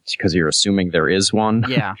question because you're assuming there is one.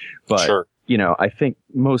 Yeah. But, sure. I think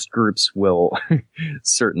most groups will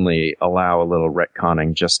certainly allow a little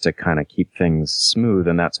retconning just to kind of keep things smooth,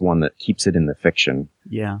 and that's one that keeps it in the fiction.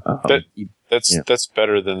 Yeah. That's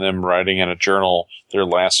better than them writing in a journal their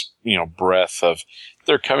last, breath of,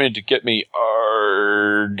 "They're coming to get me,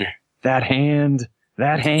 arg." That hand.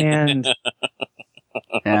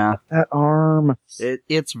 Yeah. That arm.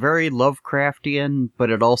 It's very Lovecraftian, but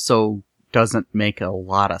it also doesn't make a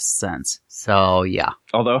lot of sense. So, yeah.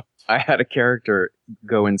 Although, I had a character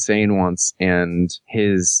go insane once, and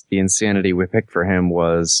the insanity we picked for him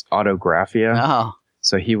was autographia. Oh.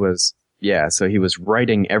 So he was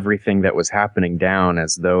writing everything that was happening down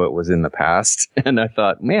as though it was in the past. And I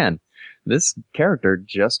thought, man, this character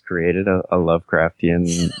just created a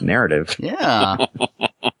Lovecraftian narrative. Yeah.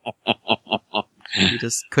 He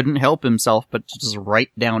just couldn't help himself but to just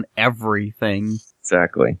write down everything.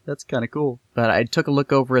 Exactly. That's kind of cool. But I took a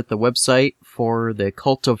look over at the website for the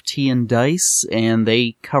Cult of Tea and Dice, and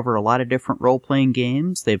they cover a lot of different role-playing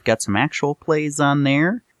games. They've got some actual plays on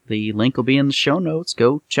there. The link will be in the show notes.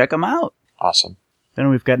 Go check them out. Awesome. Then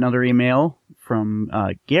we've got another email from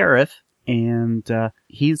Gareth, and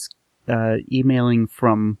he's emailing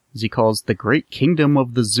from, as he calls, the Great Kingdom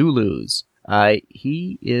of the Zulus.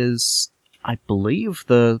 He is, I believe,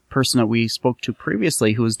 the person that we spoke to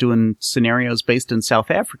previously who was doing scenarios based in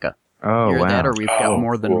South Africa. Oh, Either wow. that or we've got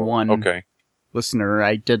more than cool. one Okay. listener.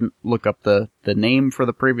 I didn't look up the name for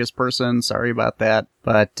the previous person. Sorry about that.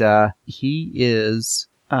 But he is,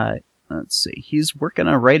 let's see, he's working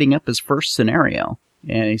on writing up his first scenario.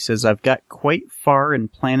 And he says, I've got quite far in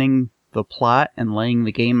planning the plot and laying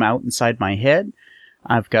the game out inside my head.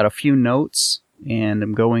 I've got a few notes, and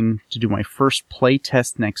I'm going to do my first play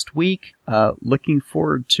test next week. Looking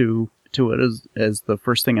forward to it as the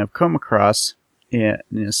first thing I've come across in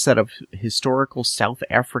a set of historical South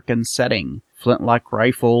African setting. Flintlock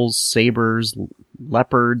rifles, sabers,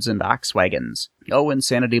 leopards, and ox wagons. Oh,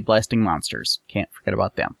 insanity-blasting monsters. Can't forget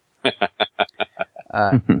about them.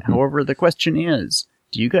 However, the question is,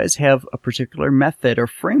 do you guys have a particular method or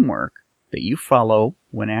framework that you follow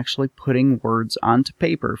when actually putting words onto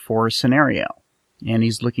paper for a scenario? And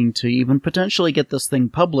he's looking to even potentially get this thing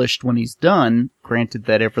published when he's done, granted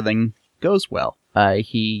that everything goes well.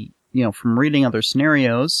 From reading other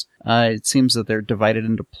scenarios, it seems that they're divided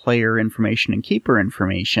into player information and keeper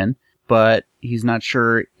information, but he's not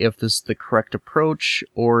sure if this is the correct approach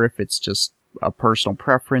or if it's just a personal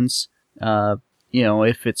preference.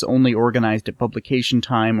 If it's only organized at publication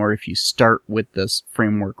time or if you start with this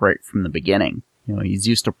framework right from the beginning. He's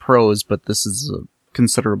used to prose, but this is a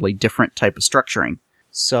considerably different type of structuring.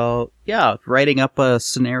 So, yeah, writing up a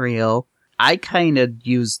scenario, I kind of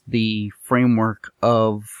use the framework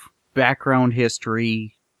of background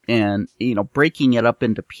history and, breaking it up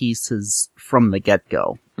into pieces from the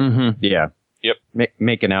get-go. Mm-hmm. Yeah. Yep.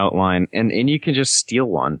 Make an outline, and you can just steal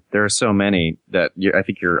one. There are so many that I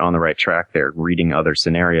think you're on the right track there, reading other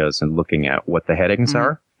scenarios and looking at what the headings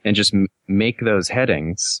are, and just make those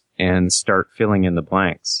headings and start filling in the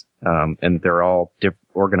blanks. And they're all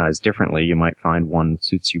organized differently. You might find one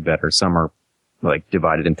suits you better. Some are like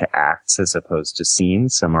divided into acts as opposed to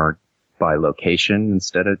scenes. Some are by location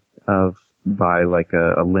instead of by like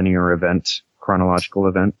a linear event, chronological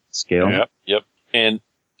event scale. Yep. And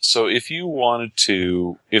so if you wanted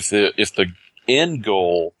to, if the end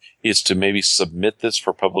goal is to maybe submit this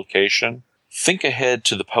for publication, think ahead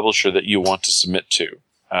to the publisher that you want to submit to.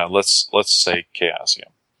 Let's say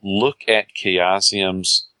Chaosium. Look at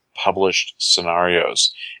Chaosium's published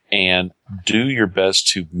scenarios and do your best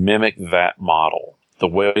to mimic that model. The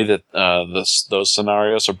way that those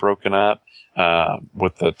scenarios are broken up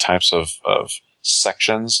with the types of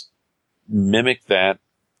sections, mimic that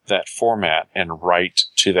format and write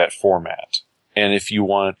to that format. And if you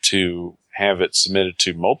want to have it submitted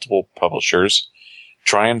to multiple publishers,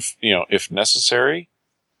 try and, if necessary,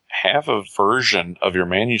 have a version of your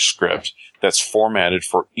manuscript that's formatted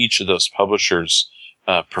for each of those publishers'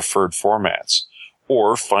 preferred formats,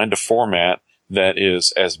 or find a format that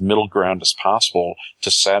is as middle ground as possible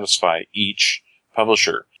to satisfy each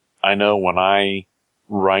publisher. I know when I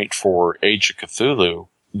write for Age of Cthulhu,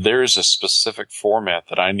 there is a specific format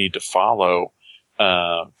that I need to follow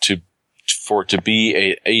for it to be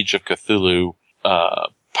a Age of Cthulhu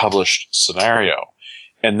published scenario,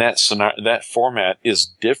 and that format is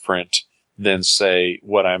different than, say,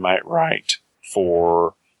 what I might write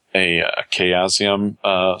for a Chaosium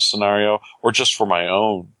scenario, or just for my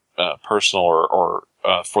own personal or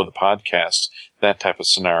for the podcast, that type of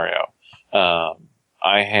scenario.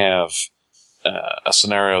 I have a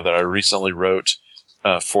scenario that I recently wrote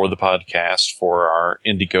for the podcast for our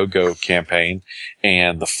Indiegogo campaign,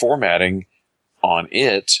 and the formatting on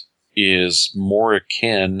it is more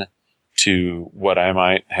akin to what I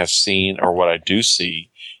might have seen or what I do see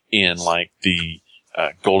in like the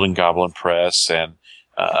Golden Goblin Press and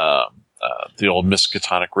the old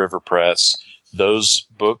Miskatonic River Press, those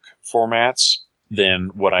book formats, than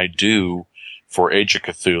what I do for Age of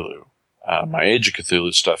Cthulhu. My Age of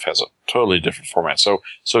Cthulhu stuff has a totally different format. So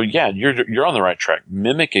yeah, you're on the right track.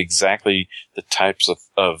 Mimic exactly the types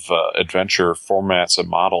of adventure formats and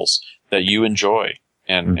models that you enjoy,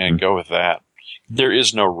 and go with that. There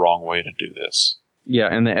is no wrong way to do this. Yeah,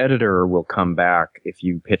 and the editor will come back if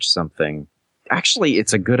you pitch something. Actually,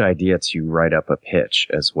 it's a good idea to write up a pitch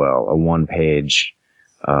as well, a one-page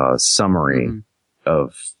summary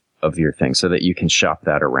of your thing, so that you can shop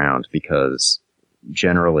that around, because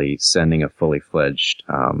generally sending a fully fledged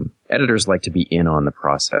editors like to be in on the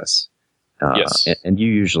process. Yes. And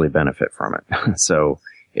you usually benefit from it. So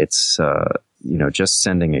it's, just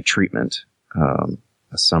sending a treatment,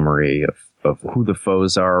 a summary of who the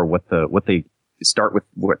foes are, what they start with,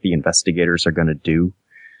 what the investigators are going to do,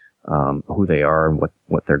 who they are and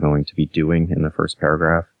what they're going to be doing in the first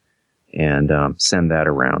paragraph, and send that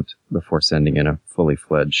around before sending in a fully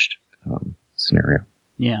fledged scenario.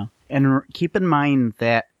 Yeah. And keep in mind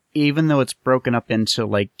that even though it's broken up into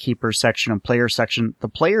like keeper section and player section, the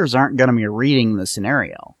players aren't going to be reading the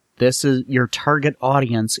scenario. This is your target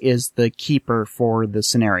audience is the keeper for the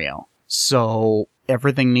scenario. So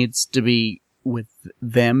everything needs to be with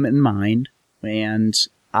them in mind. And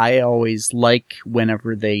I always like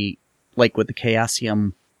whenever they, like with the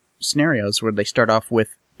Chaosium scenarios, where they start off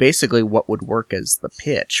with basically what would work as the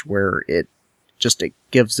pitch, where it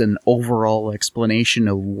gives an overall explanation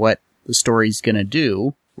of what the story's going to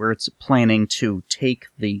do, where it's planning to take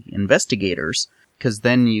the investigators, because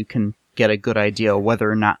then you can get a good idea whether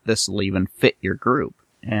or not this will even fit your group.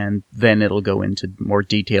 And then it'll go into more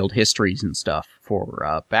detailed histories and stuff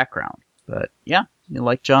for background. But yeah,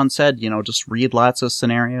 like John said, just read lots of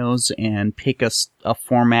scenarios and pick a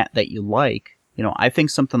format that you like. I think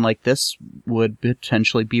something like this would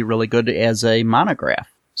potentially be really good as a monograph.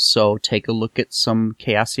 So take a look at some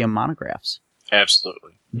Chaosium monographs.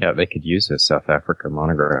 Absolutely. Yeah, they could use a South Africa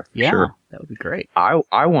monograph. Yeah, sure. That would be great.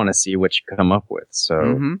 I want to see what you come up with. So,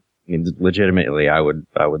 I mean, legitimately, I would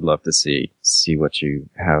love to see what you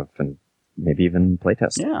have and maybe even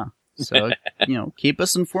playtest. Yeah. So, keep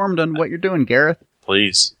us informed on what you're doing, Gareth.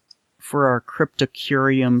 Please. For our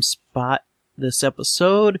Cryptocurium spot this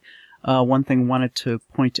episode, one thing I wanted to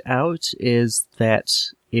point out is that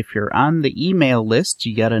if you're on the email list,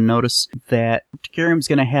 you gotta notice that Cryptocurium's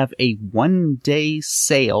gonna have a 1-day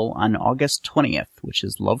sale on August 20th, which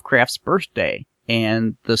is Lovecraft's birthday.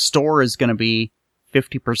 And the store is gonna be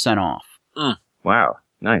 50% off. Wow.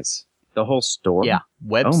 Nice. The whole store? Yeah,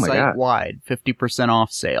 God. website-wide, 50%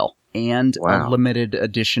 off sale, and Wow. a limited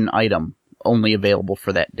edition item only available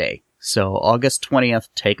for that day. So August 20th,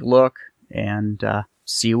 take a look and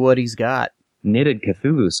see what he's got. Knitted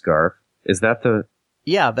Cthulhu scarf. Is that the...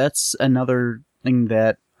 Yeah, that's another thing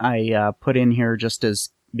that I put in here just as,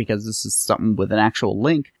 because this is something with an actual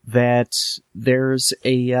link, that there's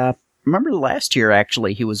a, remember last year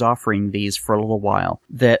actually he was offering these for a little while,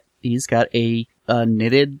 that he's got a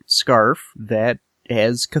knitted scarf that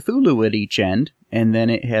has Cthulhu at each end, and then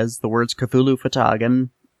it has the words Cthulhu Fhtagn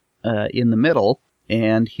in the middle,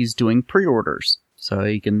 and he's doing pre-orders. So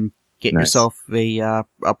you can get Nice. yourself a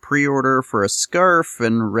pre-order for a scarf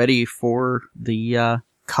and ready for the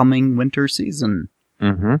coming winter season.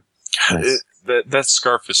 Mm-hmm. Nice. That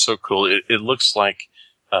scarf is so cool. It looks like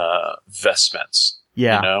vestments.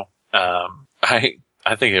 Yeah. You know,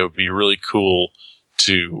 I think it would be really cool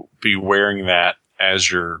to be wearing that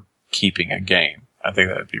as you're keeping a game. I think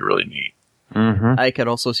that would be really neat. Mm-hmm. I could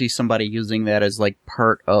also see somebody using that as like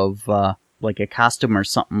part of like a costume or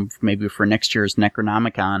something, maybe for next year's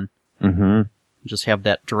Necronomicon. Mm-hmm. Just have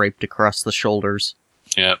that draped across the shoulders.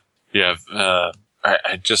 Yeah.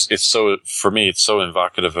 I just, it's so, for me, it's so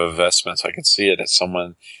evocative of vestments. I can see it as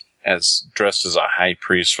someone as dressed as a high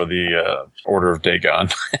priest for the Order of Dagon.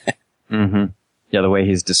 Mm-hmm. Yeah, the way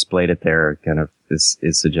he's displayed it there kind of is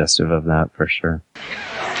suggestive of that for sure.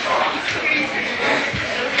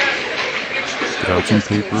 Get out some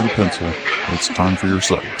paper and pencil. It's time for your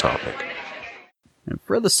side topic. And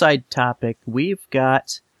for the side topic, we've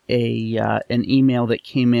got an email that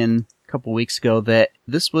came in a couple weeks ago that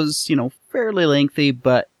this was, fairly lengthy,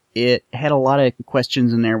 but it had a lot of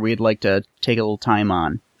questions in there we'd like to take a little time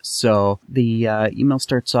on. So the email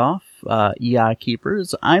starts off, yeah,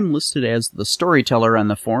 Keepers, I'm listed as the storyteller on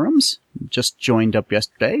the forums. Just joined up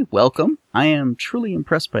yesterday. Welcome. I am truly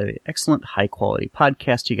impressed by the excellent high-quality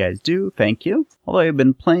podcast you guys do. Thank you. Although I've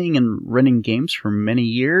been playing and running games for many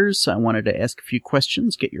years, I wanted to ask a few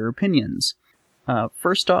questions, get your opinions.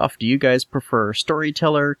 First off, do you guys prefer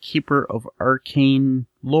storyteller, keeper of arcane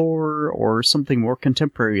lore, or something more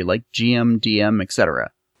contemporary like GM, DM,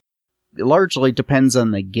 etc.? It largely depends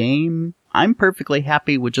on the game. I'm perfectly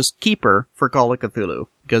happy with just keeper for Call of Cthulhu,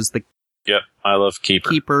 because the Yep, I love Keeper.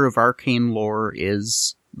 keeper of arcane lore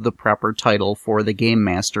is the proper title for the game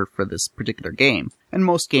master for this particular game. And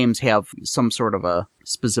most games have some sort of a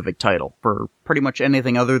specific title. For pretty much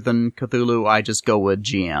anything other than Cthulhu, I just go with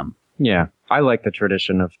GM. Yeah, I like the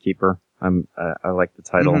tradition of Keeper. I like the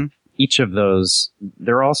title. Mhm. Each of those,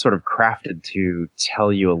 they're all sort of crafted to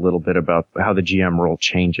tell you a little bit about how the GM role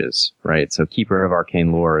changes, right? So Keeper of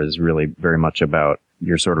Arcane Lore is really very much about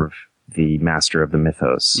you're sort of the master of the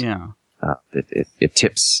mythos. Yeah. It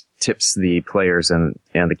tips the players and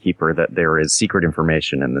the keeper that there is secret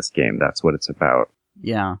information in this game. That's what it's about.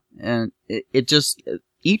 Yeah. And it just,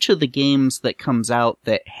 each of the games that comes out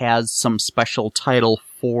that has some special title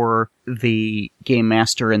for the game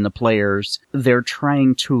master and the players, they're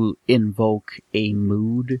trying to invoke a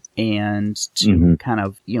mood and to kind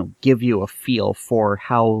of, give you a feel for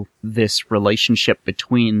how this relationship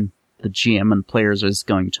between the GM and players is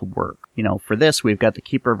going to work. For this, we've got the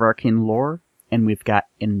Keeper of Arcane Lore, and we've got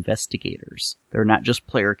investigators. They're not just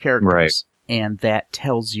player characters. Right. And that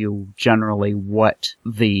tells you generally what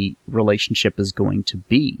the relationship is going to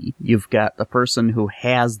be. You've got the person who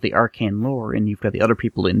has the arcane lore, and you've got the other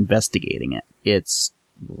people investigating it. It's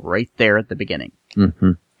right there at the beginning.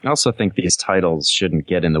 Mm-hmm. I also think these titles shouldn't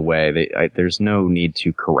get in the way. There's no need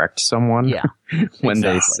to correct someone. Yeah, when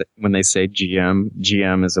exactly. they say GM.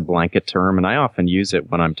 GM is a blanket term, and I often use it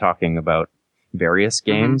when I'm talking about various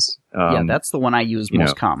games. Yeah, that's the one I use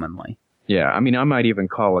most commonly. Yeah, I mean, I might even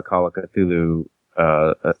call a Call of Cthulhu,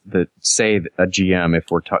 say a GM if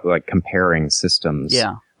we're like comparing systems,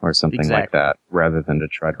 or something like that, rather than to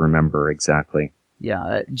try to remember exactly.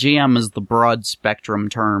 Yeah, GM is the broad spectrum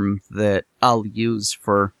term that I'll use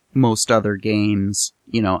for most other games.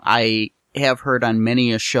 I have heard on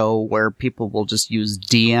many a show where people will just use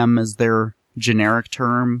DM as their generic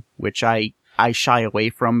term, which I shy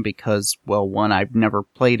away from because, well, one, I've never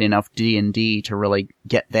played enough D&D to really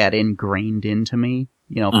get that ingrained into me.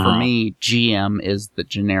 For me, GM is the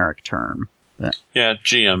generic term. Yeah,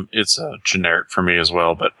 GM, it's generic for me as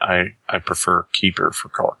well, but I prefer Keeper for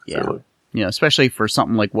Call of Cthulhu. Yeah. Especially for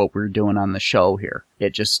something like what we're doing on the show here.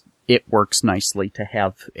 It works nicely to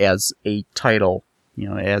have as a title,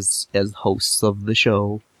 as hosts of the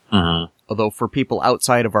show. Mm-hmm. Although for people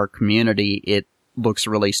outside of our community, it looks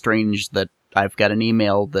really strange that I've got an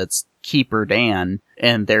email that's Keeper Dan,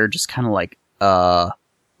 and they're just kind of like, I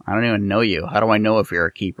don't even know you. How do I know if you're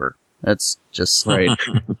a keeper? That's just Right.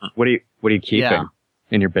 What are you keeping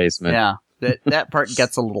in your basement? Yeah, that part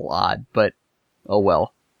gets a little odd, but oh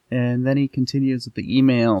well. And then he continues with the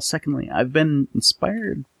email. Secondly, I've been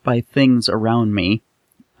inspired by things around me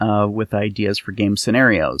with ideas for game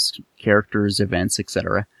scenarios, characters, events,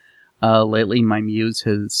 etc. Lately, my muse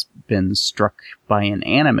has been struck by an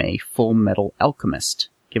anime, Full Metal Alchemist.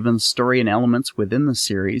 Given the story and elements within the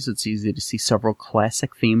series, it's easy to see several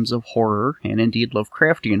classic themes of horror, and indeed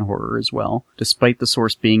Lovecraftian horror as well, despite the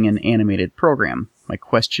source being an animated program. My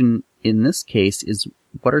question in this case is,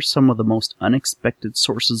 what are some of the most unexpected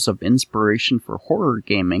sources of inspiration for horror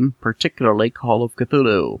gaming, particularly Call of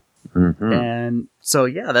Cthulhu? Mm-hmm. And so,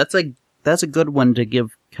 yeah, that's a good one to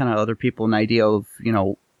give kind of other people an idea of,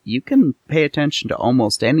 you can pay attention to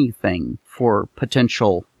almost anything for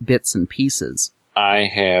potential bits and pieces. I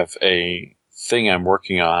have a thing I'm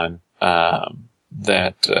working on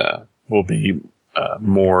that will be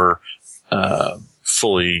more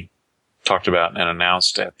fully talked about and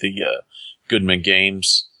announced at the Goodman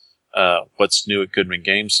Games, What's New at Goodman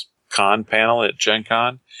Games Con panel at Gen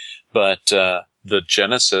Con. But the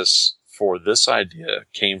genesis for this idea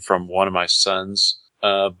came from one of my son's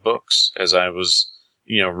books as I was,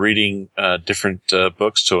 reading different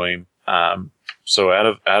books to him. So out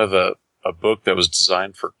of a book that was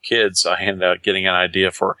designed for kids, I ended up getting an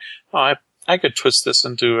idea for, I could twist this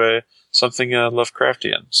into something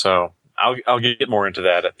Lovecraftian. So I'll get more into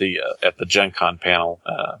that at the Gen Con panel.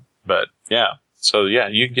 But yeah, so yeah,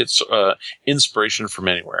 you can get inspiration from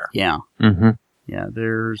anywhere. Yeah. Mm-hmm. Yeah,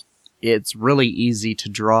 it's really easy to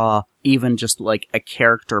draw even just like a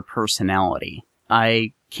character personality.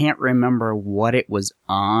 I can't remember what it was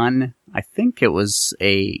on. I think it was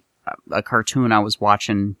a cartoon I was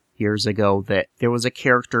watching years ago that there was a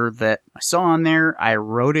character that I saw on there. I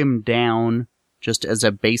wrote him down just as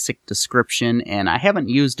a basic description, and I haven't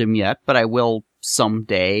used him yet, but I will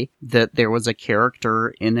someday, that there was a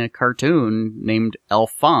character in a cartoon named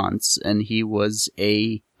Alphonse, and he was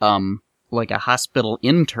a hospital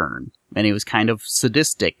intern, and he was kind of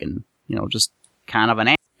sadistic and, just kind of an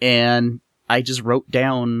ass. And I just wrote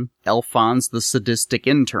down Alphonse the sadistic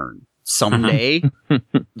intern. Someday,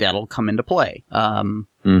 that'll come into play.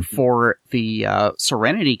 For the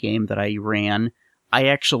Serenity game that I ran, I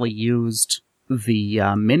actually used the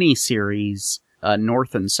mini-series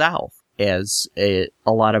North and South as a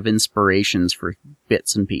lot of inspirations for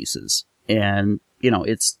bits and pieces. And,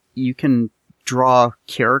 you can draw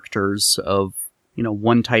characters of,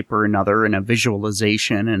 one type or another in a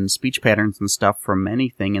visualization and speech patterns and stuff from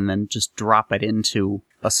anything, and then just drop it into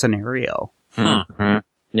a scenario. Mm-hmm.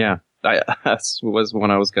 Yeah. That was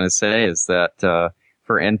what I was going to say, is that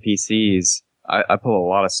for NPCs, I pull a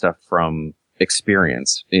lot of stuff from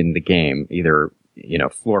experience in the game. Either,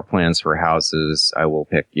 floor plans for houses. I will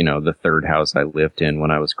pick, the third house I lived in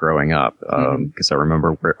when I was growing up, because I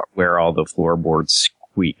remember where all the floorboards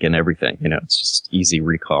squeak and everything. It's just easy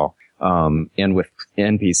recall. And with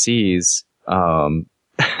NPCs,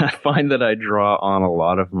 I find that I draw on a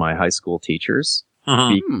lot of my high school teachers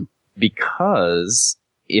because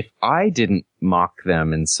if I didn't mock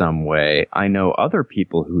them in some way, I know other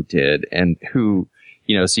people who did, and who,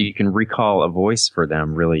 so you can recall a voice for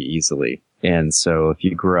them really easily. And so if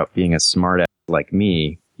you grew up being a smart ass like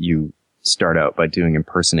me, you start out by doing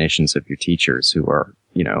impersonations of your teachers, who are,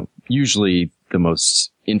 usually the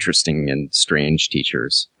most interesting and strange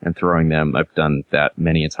teachers, and throwing them. I've done that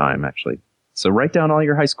many a time, actually. So write down all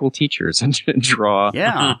your high school teachers and draw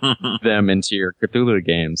them into your Cthulhu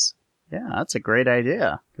games. Yeah, that's a great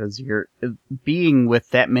idea, because you're being with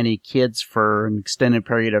that many kids for an extended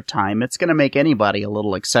period of time. It's going to make anybody a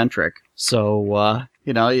little eccentric. So,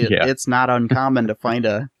 it's not uncommon to find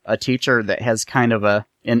a teacher that has kind of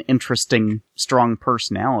an interesting, strong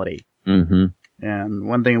personality. Mm-hmm. And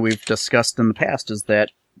one thing we've discussed in the past is that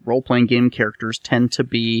role-playing game characters tend to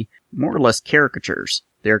be more or less caricatures.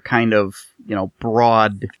 They're kind of,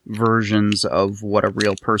 broad versions of what a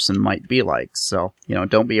real person might be like. So,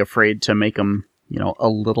 don't be afraid to make them, a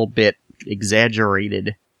little bit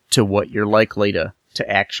exaggerated to what you're likely to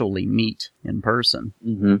actually meet in person.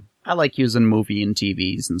 Mm-hmm. I like using movie and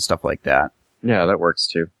TVs and stuff like that. Yeah, that works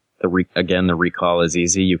too. The recall is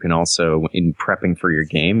easy. You can also, in prepping for your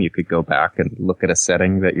game, you could go back and look at a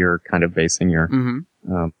setting that you're kind of basing your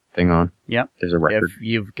thing on. Yep. There's a record. If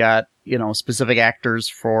you've got, specific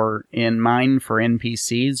actors in mind for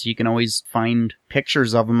NPCs, you can always find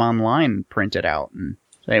pictures of them online printed out and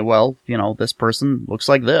say, well, this person looks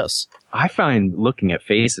like this. I find looking at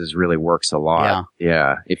faces really works a lot.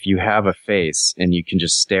 Yeah. If you have a face and you can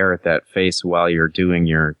just stare at that face while you're doing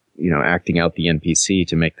your acting out the NPC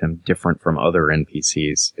to make them different from other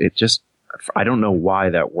NPCs. I don't know why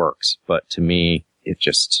that works, but to me, it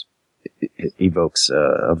evokes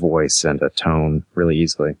a voice and a tone really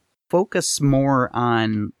easily. Focus more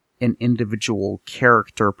on an individual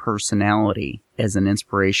character personality as an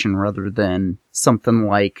inspiration rather than something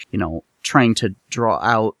like, trying to draw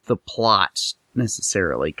out the plot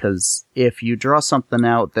necessarily. Because if you draw something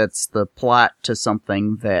out that's the plot to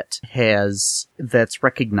something that's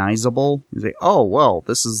recognizable, you say, oh, well,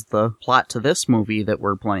 this is the plot to this movie that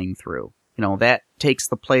we're playing through. That takes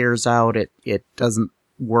the players out. It doesn't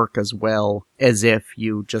work as well as if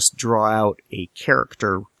you just draw out a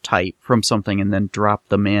character type from something and then drop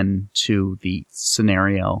them into the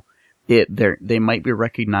scenario. They might be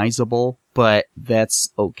recognizable, but that's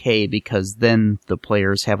okay because then the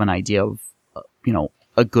players have an idea of,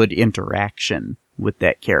 a good interaction with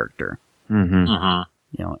that character. Mm-hmm. Uh-huh.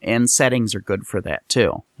 And settings are good for that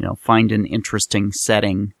too. Find an interesting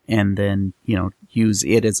setting and then, use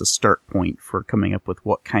it as a start point for coming up with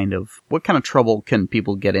what kind of trouble can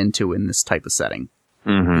people get into in this type of setting.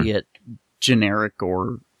 Mm-hmm. Be it generic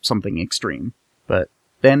or something extreme. But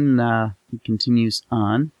then, he continues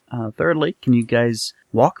on. Thirdly, can you guys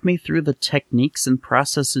walk me through the techniques and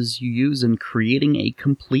processes you use in creating a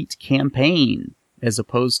complete campaign as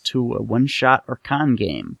opposed to a one-shot or con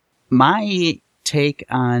game? My take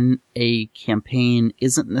on a campaign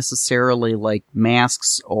isn't necessarily like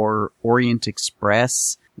Masks or Orient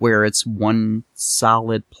Express, where it's one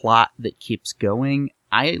solid plot that keeps going.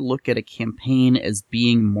 I look at a campaign as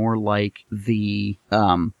being more like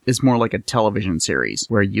more like a television series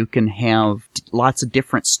where you can have lots of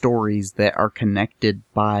different stories that are connected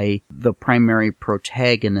by the primary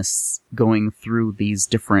protagonists going through these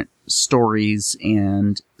different stories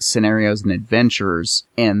and scenarios and adventures,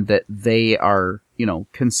 and that they are,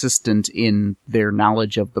 consistent in their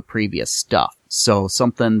knowledge of the previous stuff. So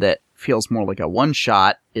something that feels more like a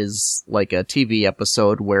one-shot is like a TV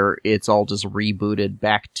episode where it's all just rebooted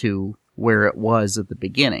back to where it was at the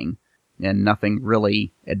beginning and nothing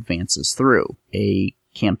really advances through. A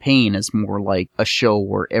campaign is more like a show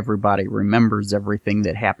where everybody remembers everything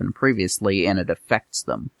that happened previously and it affects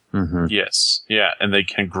them. Mm-hmm. Yes. Yeah. And they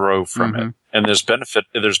can grow from it. And there's benefit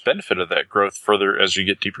of that growth further as you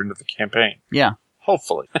get deeper into the campaign. Yeah.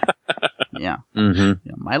 Hopefully. Yeah.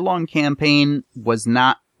 Mm-hmm. My long campaign was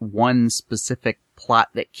not one specific plot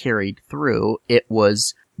that carried through. It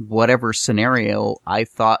was whatever scenario I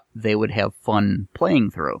thought they would have fun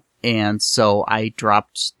playing through. And so I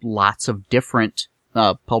dropped lots of different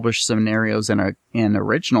published scenarios and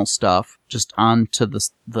original stuff just onto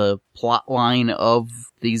the plot line of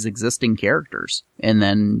these existing characters. And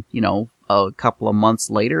then, a couple of months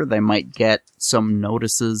later, they might get some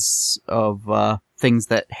notices of things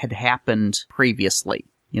that had happened previously.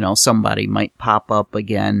 Somebody might pop up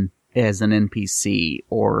again as an NPC,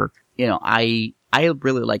 or, I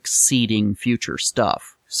really like seeding future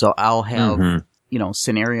stuff. So I'll have,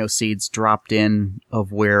 scenario seeds dropped in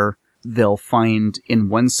of where they'll find, in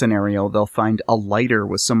one scenario, they'll find a lighter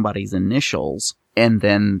with somebody's initials, and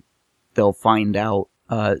then they'll find out,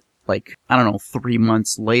 3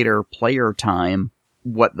 months later, player time,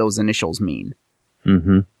 what those initials mean.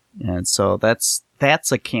 Mm-hmm. And so that's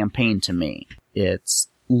a campaign to me. It's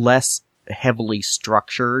less heavily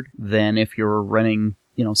structured than if you're running,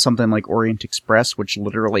 something like Orient Express, which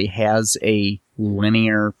literally has a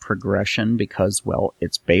linear progression because, well,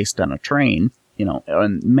 it's based on a train.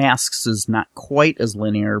 And Masks is not quite as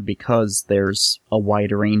linear because there's a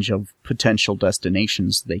wide range of potential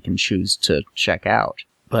destinations they can choose to check out.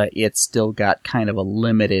 But it's still got kind of a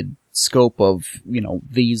limited scope of,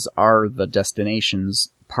 these are the destinations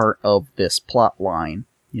part of this plot line.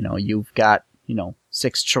 You've got,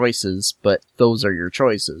 6 choices, but those are your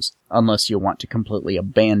choices, unless you want to completely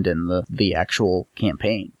abandon the actual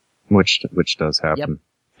campaign. Which does happen. Yep.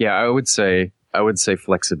 Yeah, I would say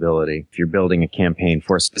flexibility. If you're building a campaign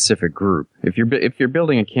for a specific group, if you're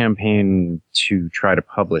building a campaign to try to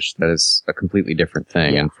publish, that is a completely different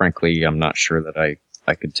thing. Yeah. And frankly, I'm not sure that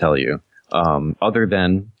I could tell you. Other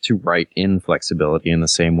than to write in flexibility in the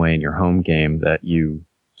same way in your home game that you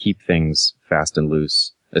keep things fast and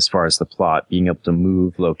loose as far as the plot, being able to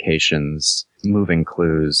move locations, moving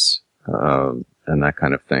clues, and that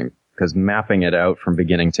kind of thing. Because mapping it out from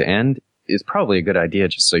beginning to end is probably a good idea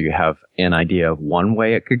just so you have an idea of one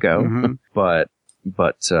way it could go. Mm-hmm. But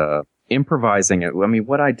improvising it,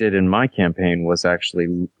 what I did in my campaign was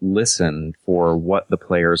actually listen for what the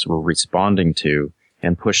players were responding to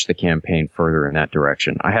and push the campaign further in that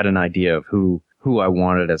direction. I had an idea of who I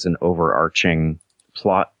wanted as an overarching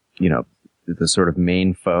plot, the sort of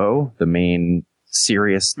main foe, the main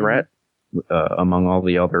serious threat among all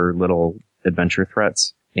the other little adventure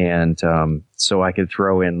threats. And so I could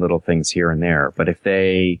throw in little things here and there. But if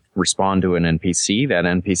they respond to an NPC, that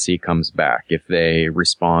NPC comes back. If they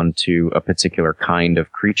respond to a particular kind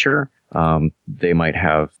of creature, they might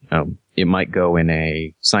have, it might go in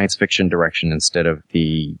a science fiction direction instead of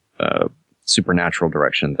the supernatural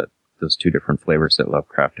direction that those two different flavors that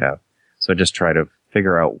Lovecraft have. So just try to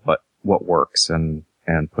figure out what works and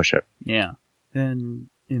push it. Yeah. Then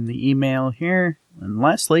in the email here, and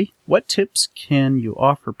lastly, what tips can you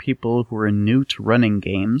offer people who are new to running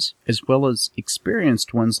games, as well as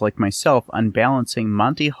experienced ones like myself, on balancing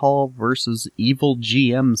Monty Hall versus Evil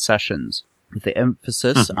GM sessions, with the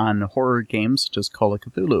emphasis on horror games such as Call of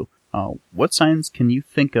Cthulhu? What signs can you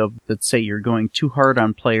think of that say you're going too hard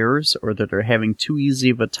on players, or that are having too easy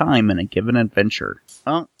of a time in a given adventure?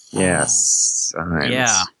 Yes.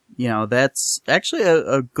 Yeah. You know, that's actually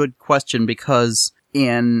a good question, because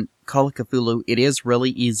in Call of Cthulhu, it is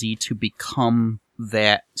really easy to become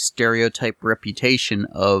that stereotype reputation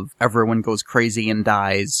of everyone goes crazy and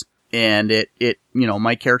dies. And it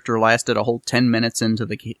my character lasted a whole 10 minutes into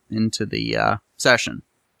the session.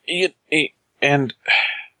 And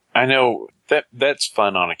I know that's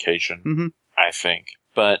fun on occasion, I think.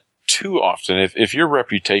 But too often, if your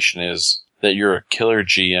reputation is that you're a killer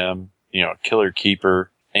GM, a killer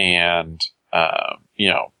keeper, and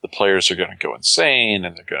the players are going to go insane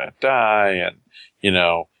and they're going to die, and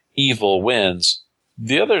evil wins.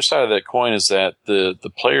 The other side of that coin is that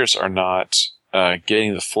the players are not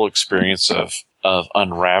getting the full experience of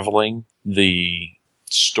unraveling the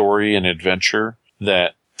story and adventure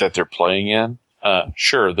that they're playing in.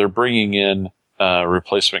 Sure, they're bringing in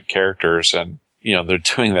replacement characters, and they're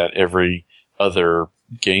doing that every other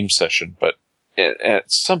game session. But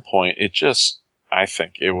at some point, I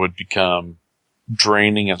think it would become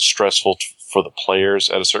draining and stressful for the players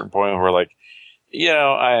at a certain point where, like,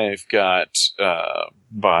 I've got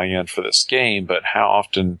buy-in for this game, but how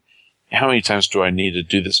many times do I need to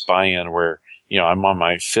do this buy-in where, I'm on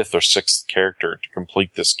my 5th or 6th character to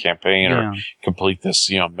complete this campaign or complete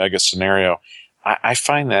this, mega scenario? I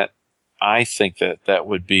think that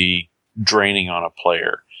would be draining on a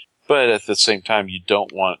player. But at the same time,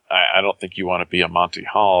 I don't think you want to be a Monty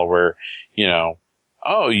Hall where, you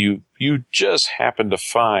just happen to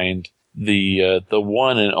find the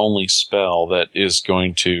one and only spell that is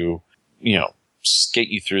going to, skate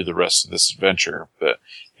you through the rest of this adventure. But,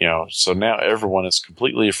 so now everyone is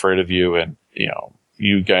completely afraid of you, and,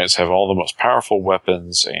 you guys have all the most powerful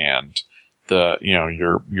weapons, and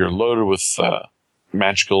you're loaded with,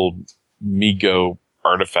 magical Mego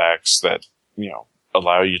artifacts that,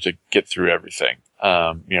 allow you to get through everything.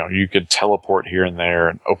 You could teleport here and there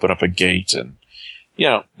and open up a gate, and,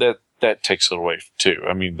 that takes it away too.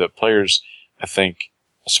 I mean, the players, I think,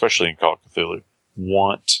 especially in Call of Cthulhu,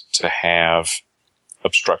 want to have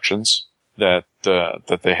obstructions that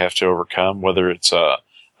they have to overcome, whether it's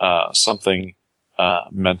something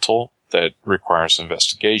mental that requires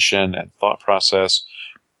investigation and thought process,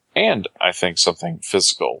 and I think something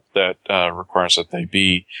physical that requires that they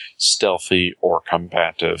be stealthy or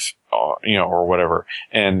combative, or whatever.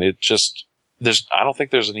 And I don't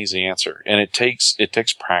think there's an easy answer, and it takes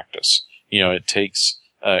practice. It takes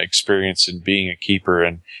experience in being a keeper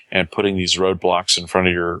and putting these roadblocks in front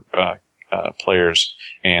of your players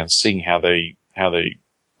and seeing how they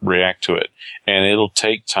react to it. And it'll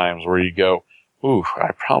take times where you go, "Ooh,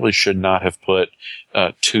 I probably should not have put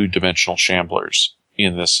 2-dimensional shamblers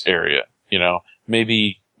in this area.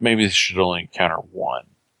 Maybe they should only encounter 1.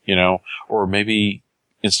 Or maybe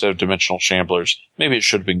instead of dimensional shamblers, maybe it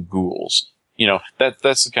should have been ghouls."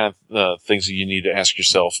 That's the kind of things that you need to ask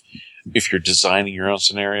yourself if you're designing your own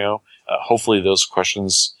scenario. Hopefully those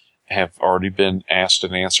questions have already been asked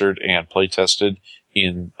and answered and play tested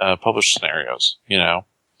in published scenarios,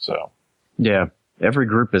 so. Yeah. Every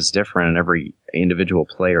group is different and every individual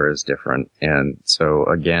player is different. And so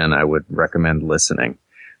again, I would recommend listening,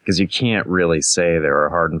 because you can't really say there are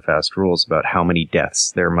hard and fast rules about how many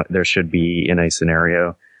deaths there should be in a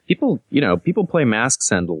scenario. People play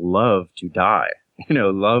Masks and love to die,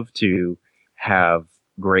 love to have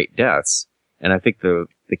great deaths. And I think the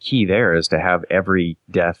key there is to have every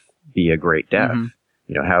death be a great death.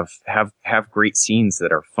 Have great scenes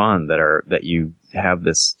that are fun, that you have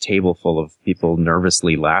this table full of people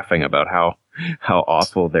nervously laughing about how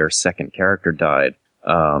awful their second character died.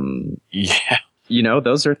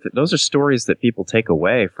 Those are stories that people take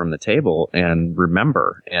away from the table and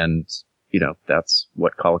remember. And, that's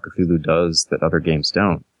what Call of Cthulhu does that other games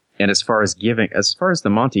don't. And as far as the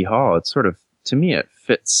Monty Hall, it's sort of to me, it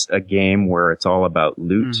fits a game where it's all about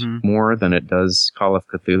loot more than it does Call of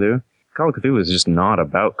Cthulhu. Call of Cthulhu is just not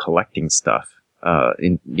about collecting stuff.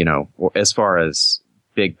 As far as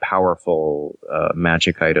big, powerful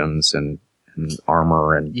magic items and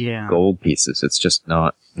armor and gold pieces, it's just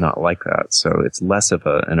not like that. So it's less of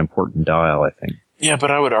an important dial, I think. Yeah,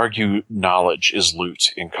 but I would argue knowledge is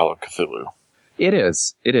loot in Call of Cthulhu. It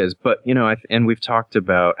is. But, and we've talked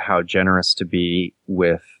about how generous to be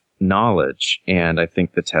with knowledge. And I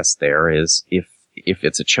think the test there is if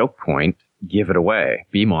it's a choke point, give it away.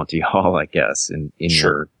 Be Monty Hall, I guess, in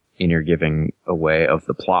your giving away of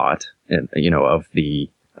the plot and, of the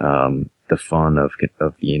fun of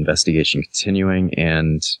the investigation continuing.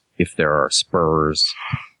 And if there are spurs,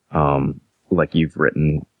 like you've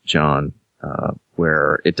written, John,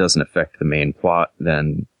 where it doesn't affect the main plot,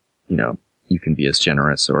 then, you can be as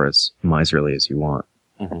generous or as miserly as you want.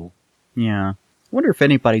 Mm-hmm. Yeah. I wonder if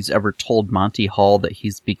anybody's ever told Monty Hall that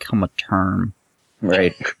he's become a term.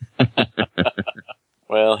 Right.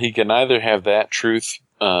 Well, he can either have that truth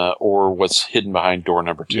or what's hidden behind door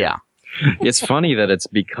number 2. Yeah. It's funny that it's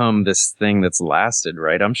become this thing that's lasted,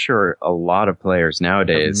 right? I'm sure a lot of players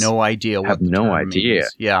nowadays have no idea what the term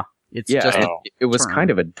means. Yeah. It was kind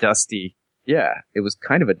of a dusty... Yeah, it was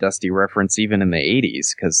kind of a dusty reference even in the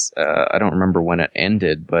 80s, because I don't remember when it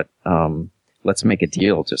ended, but Let's Make a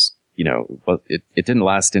Deal just, it didn't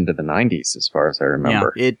last into the 90s as far as I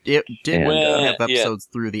remember. Yeah, it did have episodes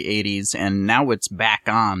through the 80s, and now it's back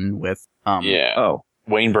on with...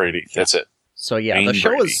 Wayne Brady, that's it. So yeah, Wayne the show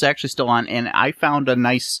Brady. is actually still on, and I found a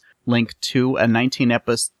nice link to a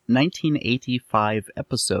 1985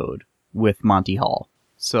 episode with Monty Hall.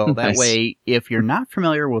 So that way, if you're not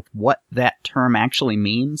familiar with what that term actually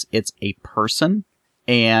means, it's a person,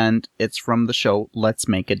 and it's from the show Let's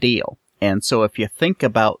Make a Deal. And so if you think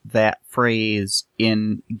about that phrase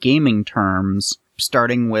in gaming terms,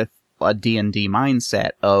 starting with a D&D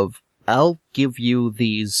mindset of, I'll give you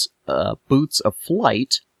these boots of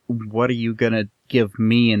flight, what are you gonna give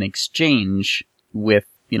me in exchange with,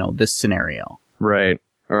 this scenario? Right.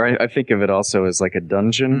 Or I think of it also as like a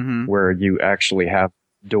dungeon where you actually have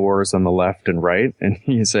doors on the left and right, and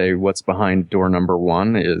you say what's behind door number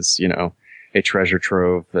 1 is, a treasure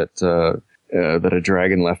trove that a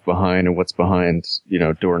dragon left behind, and what's behind,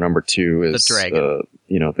 door number 2 is the dragon.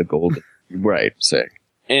 The gold. Right, say.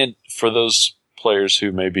 And for those players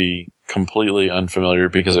who may be completely unfamiliar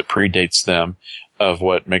because it predates them of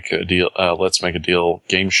what Let's Make a Deal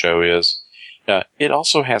game show is, it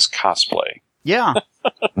also has cosplay. Yeah.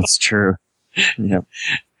 That's true. Yeah.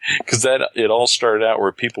 Because it all started out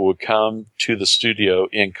where people would come to the studio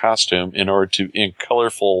in costume in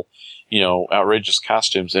colorful, outrageous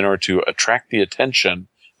costumes in order to attract the attention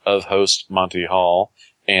of host Monty Hall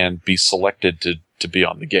and be selected to be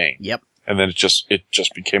on the game. Yep. And then it just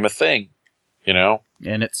became a thing,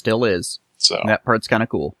 And it still is. So that part's kind of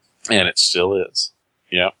cool. And it still is.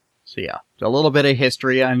 Yeah. So yeah, a little bit of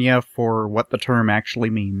history on you for what the term actually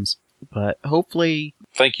means. But hopefully...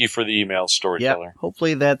 Thank you for the email, Storyteller. Yeah,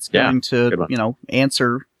 hopefully that's going to,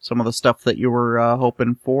 answer some of the stuff that you were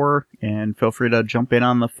hoping for. And feel free to jump in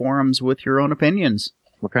on the forums with your own opinions.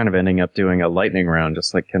 We're kind of ending up doing a lightning round,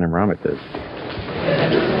 just like Ken and Ramit did.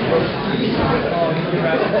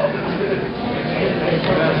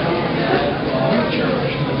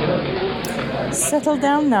 Settle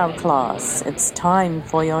down now, class. It's time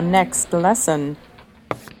for your next lesson.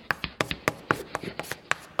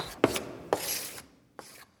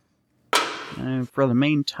 And for the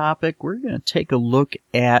main topic, we're going to take a look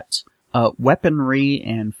at weaponry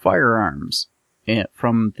and firearms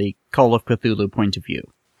from the Call of Cthulhu point of view.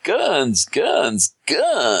 Guns, guns,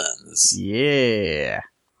 guns! Yeah.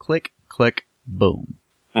 Click, click, boom.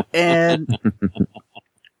 And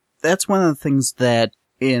that's one of the things that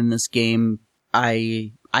in this game,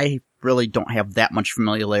 I really don't have that much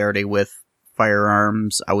familiarity with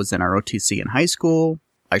firearms. I was in ROTC in high school.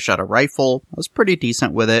 I shot a rifle. I was pretty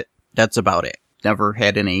decent with it. That's about it. Never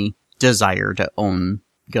had any desire to own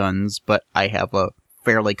guns, but I have a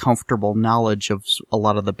fairly comfortable knowledge of a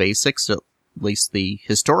lot of the basics, at least the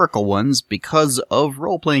historical ones, because of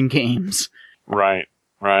role-playing games. Right.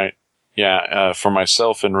 Yeah, for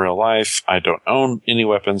myself in real life, I don't own any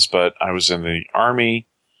weapons, but I was in the Army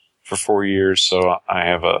for 4 years, so I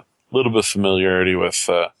have a little bit of familiarity with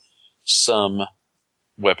some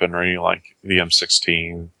weaponry, like the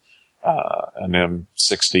M16, an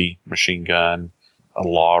M60 machine gun, a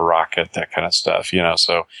law rocket, that kind of stuff,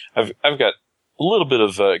 so I've got a little bit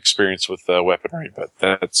of experience with weaponry, but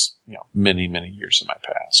that's, many, many years in my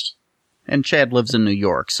past. And Chad lives in New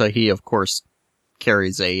York, so he, of course,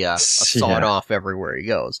 carries a sawed-off everywhere he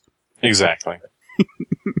goes. Exactly.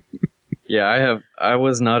 Yeah, I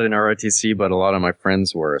was not in ROTC, but a lot of my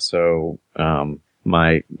friends were, so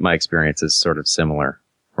my experience is sort of similar.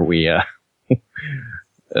 We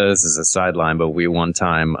this is a sideline, but we one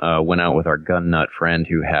time went out with our gun nut friend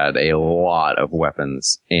who had a lot of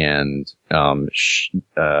weapons, and one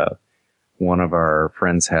of our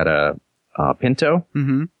friends had a Pinto.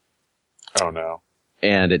 Mm-hmm. Oh no.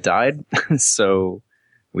 And it died, so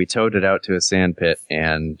we towed it out to a sand pit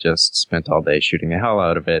and just spent all day shooting the hell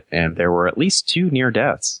out of it, and there were at least 2 near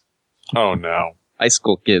deaths. Oh no. High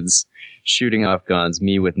school kids shooting off guns,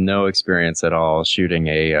 me with no experience at all, shooting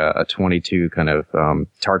a 22 kind of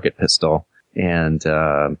target pistol. And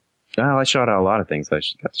well, I shot out a lot of things. I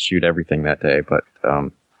got to shoot everything that day, but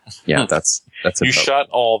yeah, that's You shot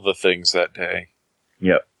all the things that day.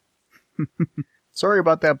 Yep. Sorry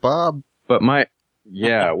about that, Bob. But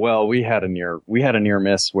well, we had a near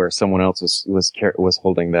miss where someone else was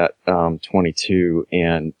holding that 22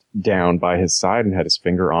 and down by his side and had his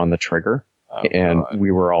finger on the trigger. Oh, and God.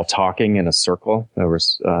 We were all talking in a circle. There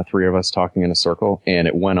was 3 of us talking in a circle, and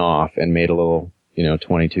it went off and made a little,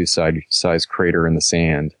 22 size crater in the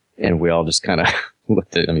sand. And we all just kind of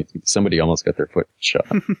looked at. I mean, somebody almost got their foot shot.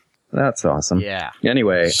 That's awesome. Yeah.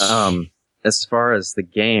 Anyway, as far as the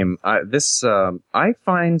game, I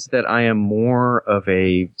find that I am more of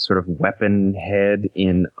a sort of weapon head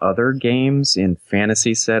in other games, in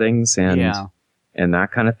fantasy settings and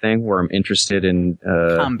that kind of thing, where I'm interested in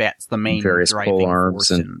combat's the main various driving pole arms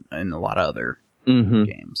force in a lot of other mm-hmm.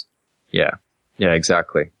 games. Yeah,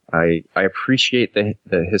 exactly. I appreciate the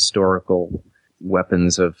historical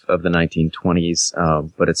weapons of the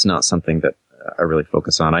 1920s, but it's not something that I really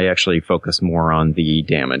focus on. I actually focus more on the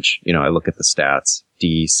damage. I look at the stats,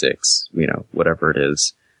 D6, whatever it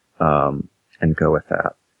is, and go with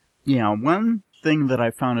that. Yeah, one thing that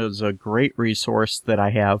I found is a great resource that I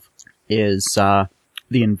have is the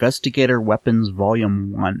Investigator Weapons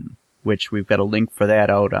Volume 1, which we've got a link for that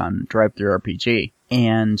out on DriveThruRPG.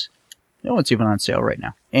 And it's even on sale right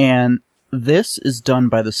now. And this is done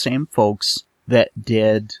by the same folks that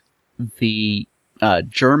did the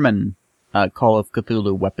German Call of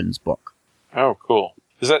Cthulhu weapons book. Oh, cool.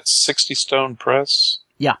 Is that 60 Stone Press?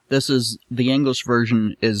 Yeah, the English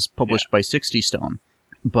version is published by 60 Stone.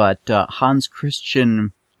 But Hans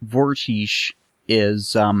Christian Vortisch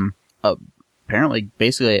is apparently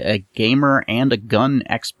basically a gamer and a gun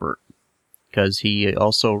expert, because he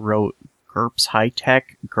also wrote GURPS High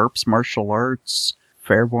Tech, GURPS Martial Arts,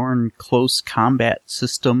 Fairborn Close Combat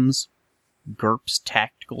Systems, GURPS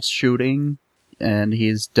Tactical Shooting, and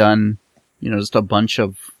he's done just a bunch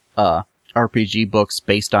of RPG books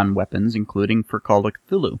based on weapons, including for Call of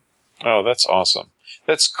Cthulhu. Oh, that's awesome.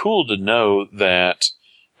 That's cool to know that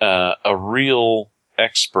a real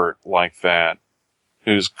expert like that,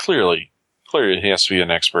 who's clearly he has to be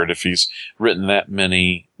an expert if he's written that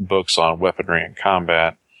many books on weaponry and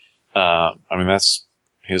combat. That's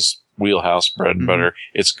his wheelhouse, bread and butter.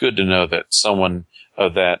 It's good to know that someone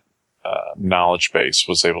of that knowledge base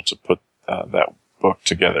was able to put that book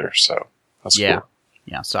together. So that's cool.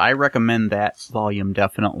 Yeah, so I recommend that volume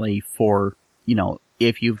definitely for,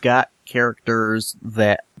 if you've got characters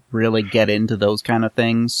that really get into those kind of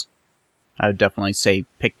things, I would definitely say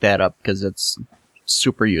pick that up because it's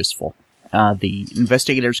super useful. The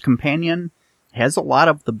Investigator's Companion has a lot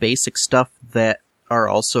of the basic stuff that are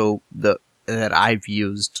also that I've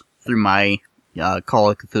used through my Call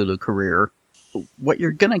of Cthulhu career. What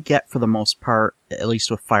you're gonna get for the most part, at least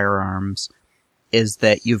with firearms, is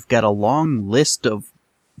that you've got a long list of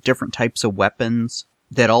different types of weapons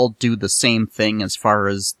that all do the same thing as far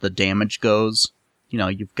as the damage goes.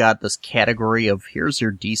 You've got this category of here's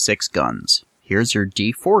your D6 guns, here's your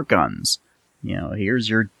D4 guns, here's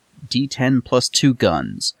your D10 plus 2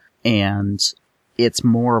 guns, and it's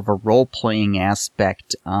more of a role-playing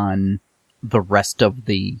aspect on the rest of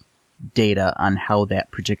the data on how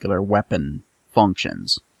that particular weapon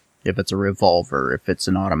functions. If it's a revolver, if it's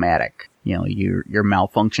an automatic, your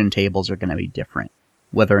malfunction tables are going to be different.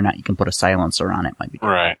 Whether or not you can put a silencer on it might be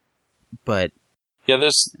different. Right. But yeah,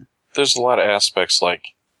 there's a lot of aspects like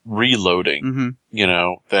reloading,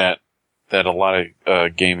 that a lot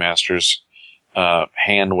of game masters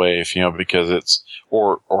hand wave, because it's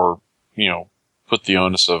or put the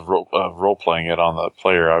onus of role playing it on the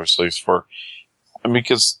player. Obviously,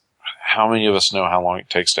 because how many of us know how long it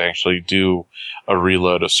takes to actually do a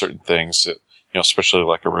reload of certain things? That, especially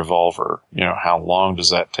like a revolver. How long does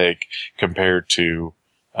that take compared to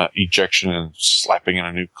ejection and slapping in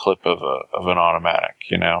a new clip of an automatic?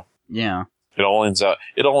 Yeah. It all ends out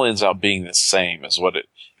being the same as what it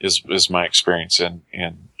is my experience in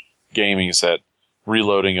gaming, is that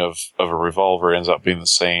reloading of a revolver ends up being the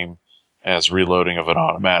same as reloading of an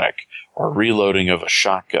automatic or reloading of a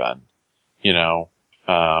shotgun,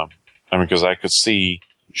 because I could see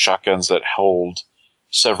shotguns that hold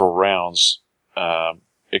several rounds.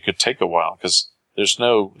 It could take a while because there's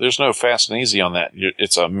no fast and easy on that.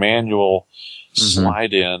 It's a manual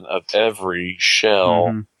slide in of every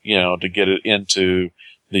shell, to get it into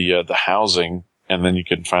the housing, and then you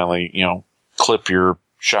can finally, clip your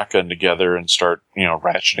shotgun together and start,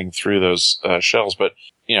 ratcheting through those shells. But,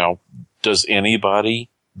 does anybody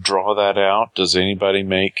draw that out? Does anybody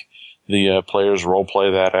make the players role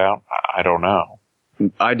play that out? I don't know.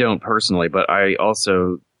 I don't personally, but I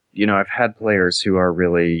also, I've had players who are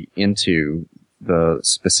really into the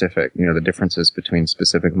specific, the differences between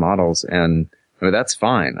specific models, and that's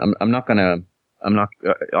fine. I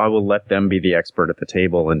will let them be the expert at the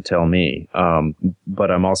table and tell me.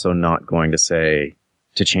 But I'm also not going to say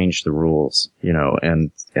to change the rules,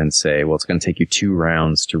 and say, well, it's going to take you 2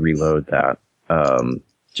 rounds to reload that.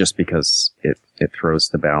 Just because it throws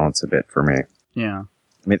the balance a bit for me. Yeah.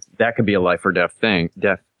 I mean, that could be a life or death thing,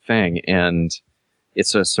 and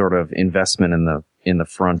it's a sort of investment in the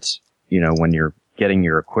front, when you're getting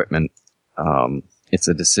your equipment. It's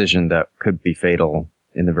a decision that could be fatal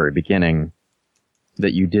in the very beginning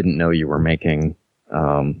that you didn't know you were making,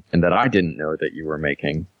 and that I didn't know that you were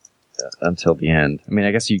making until the end. I mean,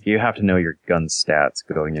 I guess you have to know your gun stats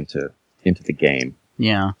going into the game.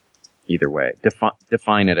 Yeah. Either way,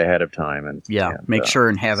 define it ahead of time, and make sure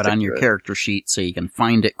and have it on your character sheet so you can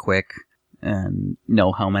find it quick and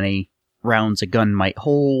know how many rounds a gun might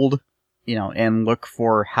hold, and look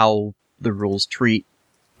for how the rules treat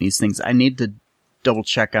these things. I need to double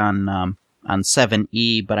check on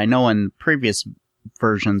 7E, but I know in previous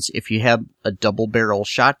versions, if you had a double barrel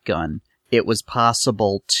shotgun, it was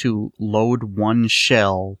possible to load one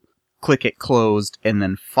shell, click it closed, and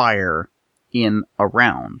then fire in a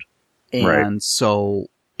round. And so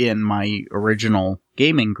in my original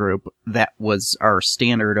gaming group, that was our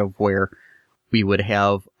standard of where we would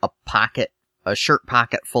have a shirt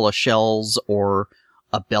pocket full of shells or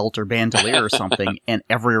a belt or bandolier or something, and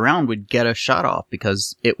every round would get a shot off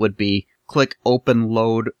because it would be click, open,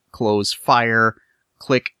 load, close, fire,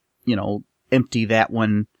 click, empty that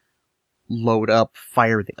one, load up,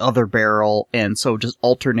 fire the other barrel, and so just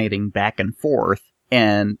alternating back and forth,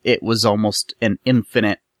 and it was almost an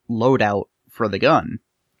infinite loadout for the gun.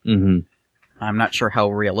 Mm-hmm. I'm not sure how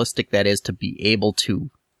realistic that is to be able to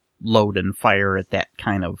load and fire at that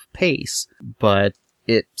kind of pace, but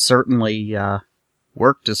it certainly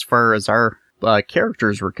worked as far as our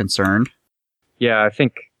characters were concerned. Yeah, I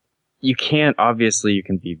think you can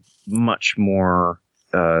be much more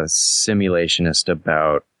simulationist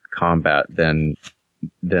about combat than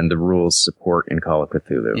the rules support in Call of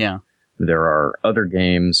Cthulhu. Yeah. There are other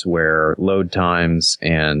games where load times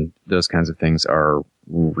and those kinds of things are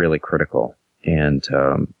really critical. And,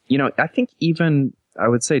 I think I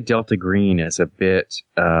would say Delta Green is a bit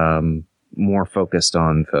more focused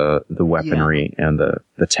on the weaponry and the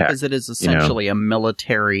tech. Because it is essentially a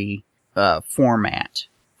military format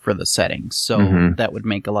for the setting. So that would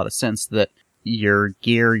make a lot of sense that your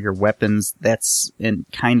gear, your weapons, that's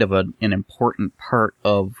kind of an important part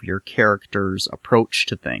of your character's approach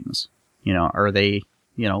to things. Are they,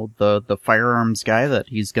 the firearms guy that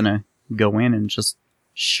he's gonna go in and just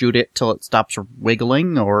shoot it till it stops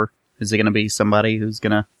wiggling, or is it gonna be somebody who's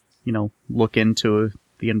gonna, look into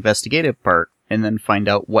the investigative part and then find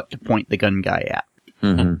out what to point the gun guy at?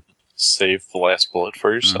 Mm-hmm. Save the last bullet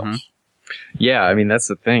for yourself. Mm-hmm. Yeah, I mean, that's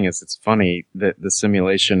the thing, is it's funny that the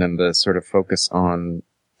simulation and the sort of focus on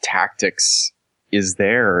tactics is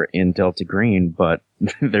there in Delta Green, but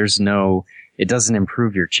it doesn't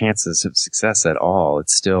improve your chances of success at all.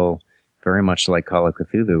 It's still very much like Call of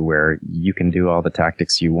Cthulhu, where you can do all the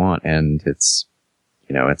tactics you want, and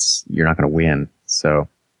you're not going to win. So,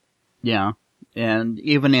 yeah, and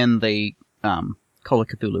even in the Call of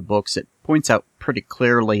Cthulhu books, it points out pretty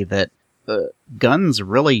clearly that guns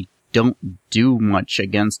really don't do much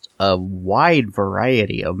against a wide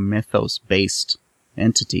variety of mythos-based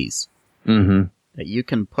entities. Mm-hmm. That you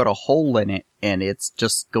can put a hole in it, and it's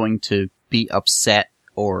just going to be upset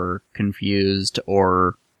or confused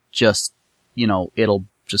or just, it'll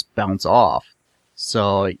just bounce off.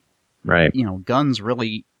 So, right. Guns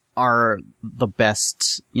really are the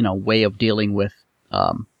best, way of dealing with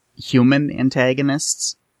human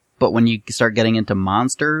antagonists. But when you start getting into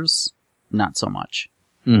monsters, not so much.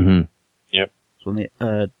 Mm-hmm. Yep. So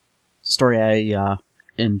the story I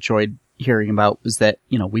enjoyed hearing about was that,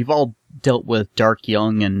 we've all dealt with Dark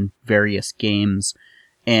Young in various games,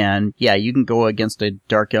 And yeah, you can go against a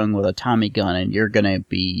Dark Young with a Tommy gun and you're gonna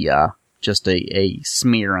be, just a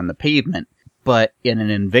smear on the pavement. But in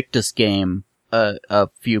an Invictus game, a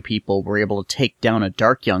few people were able to take down a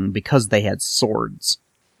Dark Young because they had swords.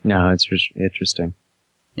 No, it's interesting.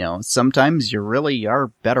 You know, sometimes you really are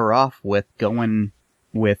better off with going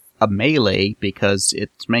with a melee because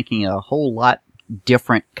it's making a whole lot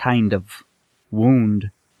different kind of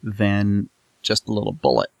wound than just a little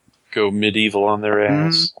bullet. Go medieval on their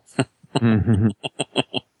ass.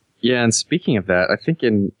 Yeah, and speaking of that, I think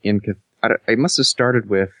I must have started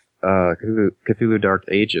with Cthulhu Dark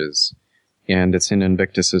Ages, and it's in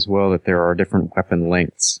Invictus as well that there are different weapon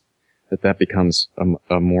lengths. That becomes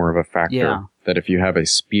a more of a factor. Yeah. That if you have a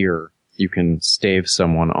spear, you can stave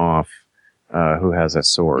someone off who has a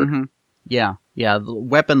sword. Mm-hmm. Yeah. The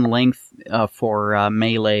weapon length for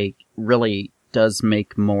melee really does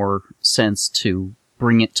make more sense to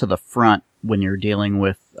bring it to the front when you're dealing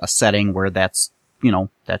with a setting where that's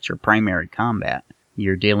your primary combat.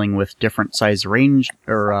 You're dealing with different size range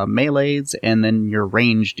or melees, and then your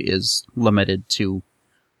ranged is limited to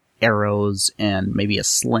arrows and maybe a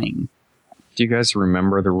sling. Do you guys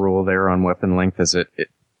remember the rule there on weapon length? Is it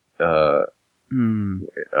does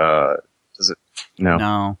it? No.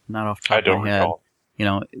 No, not off the top I don't of my head. recall. You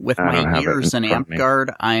know, with I don't my have it years in in front of me.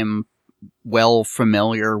 Amtgard, I'm well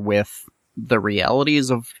familiar with the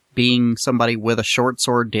realities of being somebody with a short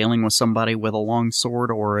sword dealing with somebody with a long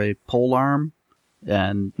sword or a pole arm.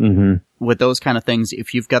 And with those kind of things,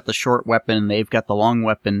 if you've got the short weapon and they've got the long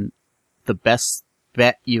weapon, the best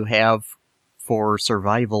bet you have for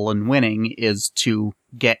survival and winning is to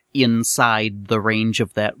get inside the range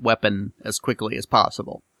of that weapon as quickly as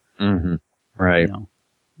possible. Mm-hmm. Right. You know,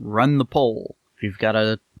 run the pole. If you've got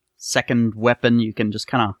a second weapon, you can just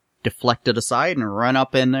kind of deflect it aside and run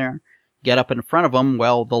up in there, get up in front of them.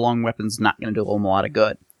 Well, the long weapon's not going to do them a lot of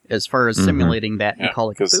good. As far as simulating that in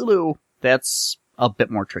Call of Cthulhu, that's a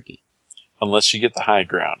bit more tricky. Unless you get the high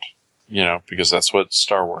ground, because that's what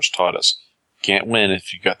Star Wars taught us. Can't win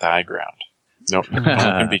if you got the high ground. Nope, no one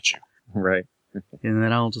can beat you. Right. And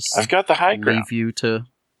then I'll just I've got the high ground. leave you to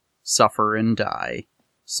suffer and die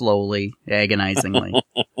slowly, agonizingly.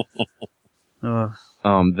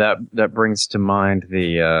 That brings to mind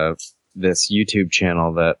this YouTube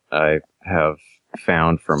channel that I have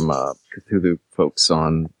found from Cthulhu folks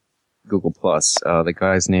on Google Plus. The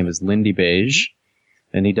guy's name is Lindy Beige,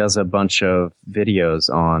 and he does a bunch of videos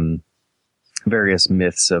on various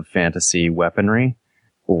myths of fantasy weaponry,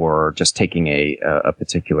 or just taking a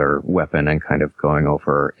particular weapon and kind of going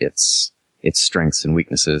over its strengths and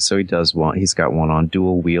weaknesses. So he's got one on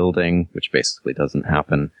dual wielding, which basically doesn't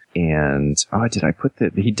happen. And,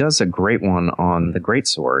 he does a great one on the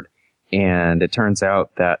greatsword. And it turns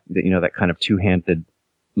out that that kind of two-handed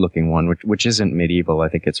looking one, which isn't medieval, I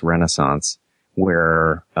think it's Renaissance,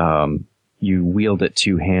 where, you wield it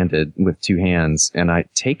two-handed with two hands. And I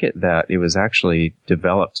take it that it was actually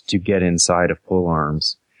developed to get inside of pole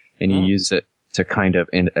arms. And you use it to kind of,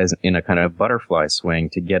 in a kind of butterfly swing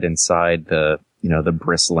to get inside the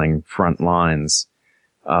bristling front lines.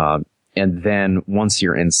 And then once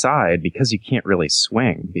you're inside, because you can't really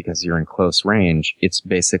swing because you're in close range, it's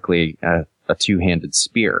basically a two-handed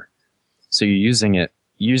spear. So you're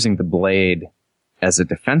using the blade as a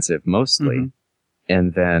defensive mostly,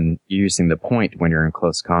 and then using the point when you're in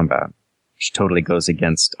close combat, which totally goes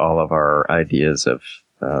against all of our ideas of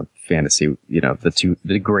fantasy.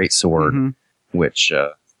 The great sword, which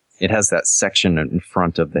it has that section in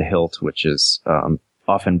front of the hilt, which is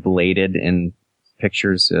often bladed in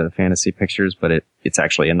pictures, fantasy pictures, but it's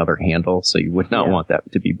actually another handle, so you would not want that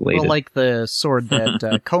to be bladed. Well, like the sword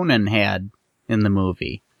that Conan had in the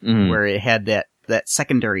movie, where it had that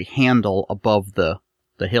secondary handle above the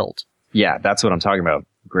hilt. Yeah, that's what I'm talking about.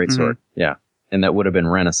 Great sword. Yeah. And that would have been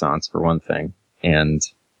Renaissance for one thing. And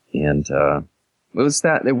was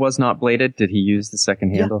that? It was not bladed. Did he use the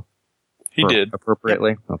second handle? He did.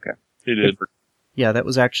 Appropriately? Yep. Okay. He did. Yeah, that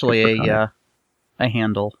was actually a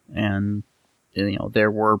handle, and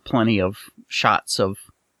there were plenty of shots of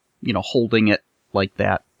holding it like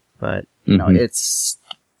that, but it's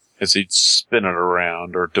as he'd spin it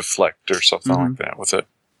around or deflect or something like that with it,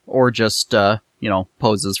 or just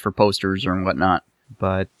poses for posters or whatnot.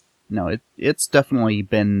 But no, it's definitely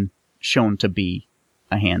been shown to be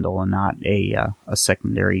a handle and not a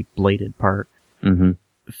secondary bladed part.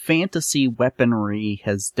 Fantasy weaponry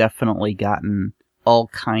has definitely gotten all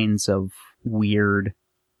kinds of weird,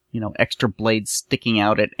 extra blades sticking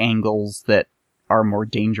out at angles that are more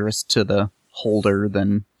dangerous to the holder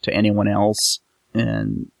than to anyone else,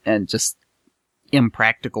 and just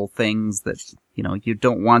impractical things that, you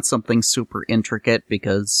don't want something super intricate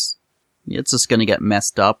because it's just going to get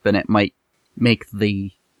messed up and it might make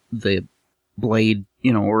the blade,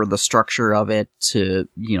 or the structure of it to,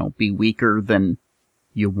 be weaker than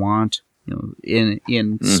you want.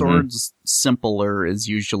 In swords, simpler is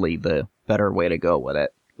usually the better way to go with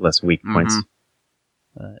it. Less weak points.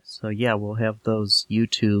 So yeah, we'll have those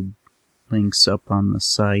YouTube links up on the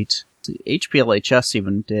site. HPLHS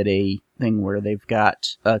even did a thing where they've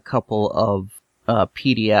got a couple of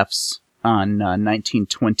PDFs on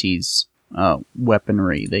 1920s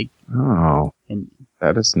weaponry.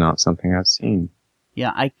 That is not something I've seen.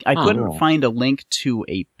 Yeah, I couldn't find a link to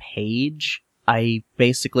a page. I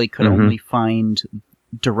basically could only find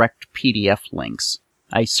direct PDF links.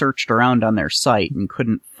 I searched around on their site and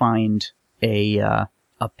couldn't find a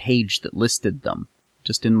page that listed them.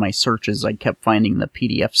 Just in my searches, I kept finding the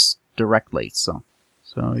PDFs directly. So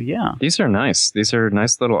yeah. These are nice. These are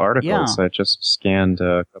nice little articles. Yeah. I just scanned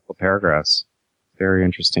a couple paragraphs. Very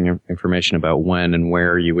interesting information about when and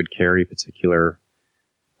where you would carry particular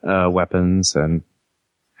weapons and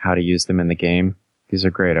how to use them in the game. These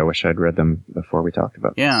are great. I wish I'd read them before we talked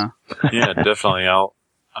about this. Yeah, definitely.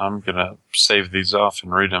 I'm gonna save these off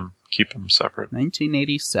and read them. Keep them separate.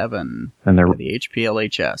 1987. And they're the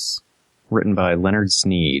HPLHS. Written by Leonard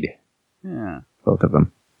Sneed. Yeah. Both of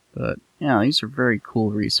them. But yeah, these are very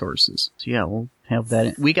cool resources. So yeah, we'll have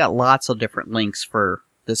that. We got lots of different links for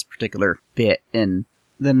this particular bit, and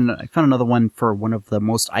then I found another one for one of the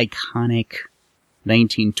most iconic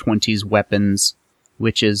 1920s weapons,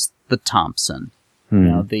 which is the Thompson.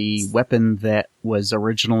 The weapon that was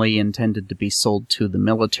originally intended to be sold to the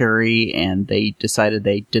military, and they decided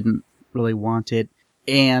they didn't really want it.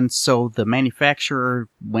 And so the manufacturer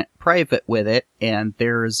went private with it, and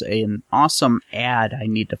there's an awesome ad I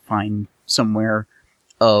need to find somewhere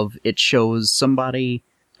of it shows somebody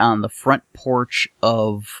on the front porch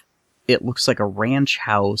of, it looks like a ranch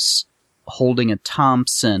house, holding a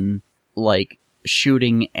Thompson, like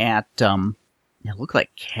shooting at, it looked like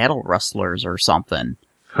cattle rustlers or something.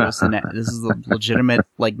 This is a legitimate,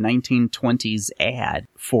 1920s ad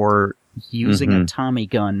for using a Tommy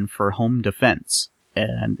gun for home defense.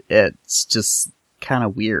 And it's just kind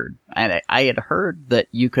of weird. And I had heard that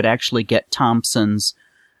you could actually get Thompsons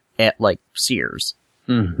at, Sears.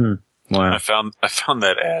 Mm-hmm. Wow. I found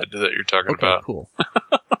that ad that you're talking about. Okay, cool.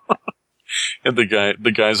 And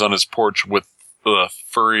the guy's on his porch with the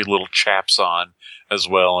furry little chaps on as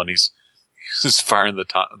well, and he's firing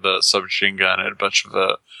the submachine gun at a bunch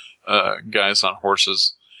of guys on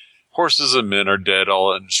horses. Horses and men are dead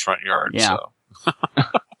all in his front yard. Yeah.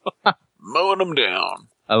 So. Mowing them down.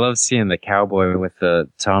 I love seeing the cowboy with the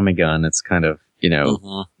Tommy gun. It's kind of,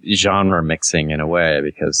 genre mixing in a way,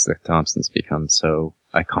 because the Thompsons become so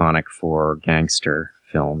iconic for gangster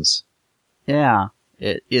films. Yeah.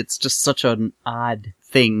 It's just such an odd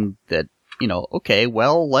thing that, okay,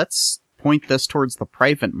 well, let's point this towards the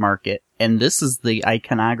private market, and this is the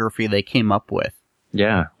iconography they came up with.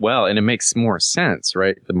 Yeah, well, and it makes more sense,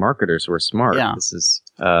 right? The marketers were smart. Yeah. This is,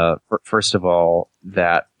 first of all,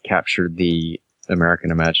 that captured the American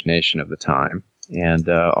imagination of the time, and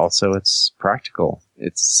also it's practical.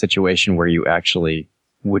 It's a situation where you actually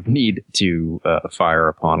would need to fire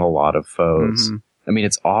upon a lot of foes. Mm-hmm. I mean,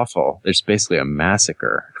 it's awful. There's basically a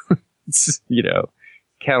massacre. It's,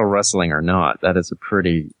 cattle rustling or not, that is a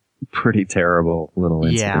pretty terrible little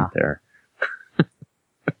incident there.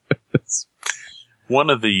 One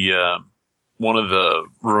of the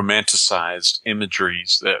romanticized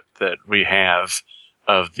imageries that we have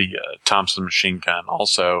of the Thompson machine gun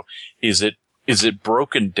also is it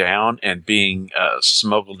broken down and being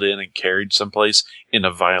smuggled in and carried someplace in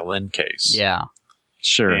a violin case. Yeah,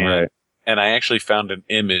 sure, right. And I actually found an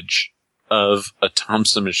image of a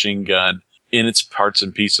Thompson machine gun in its parts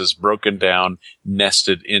and pieces, broken down,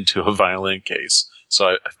 nested into a violin case.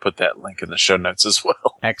 So I've put that link in the show notes as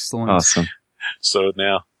well. Excellent. Awesome. So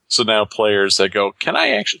now players that go, can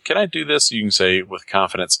I do this? You can say with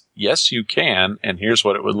confidence, yes, you can. And here's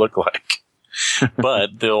what it would look like.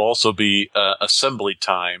 But there'll also be assembly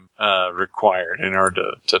time required in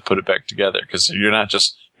order to put it back together. Cause you're not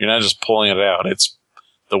just pulling it out.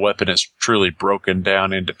 The weapon is truly broken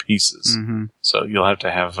down into pieces. Mm-hmm. So you'll have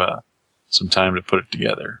to have some time to put it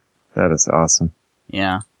together. That is awesome.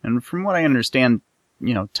 Yeah. And from what I understand,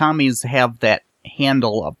 Tommies have that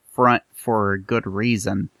handle up front for a good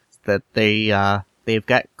reason, that they've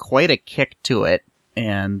got quite a kick to it,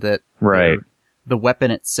 and that right. The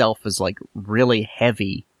weapon itself is really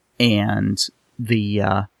heavy, and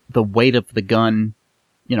the weight of the gun,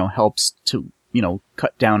 helps to,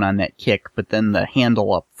 cut down on that kick, but then the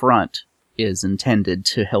handle up front is intended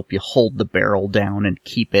to help you hold the barrel down and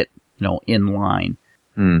keep it, in line.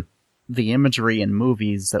 The imagery in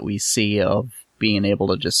movies that we see of being able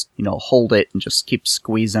to just, hold it and just keep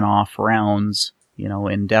squeezing off rounds,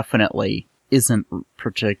 indefinitely isn't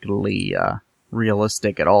particularly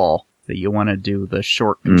realistic at all. That you want to do the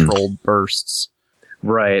short controlled bursts.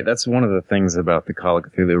 Right. That's one of the things about the Call of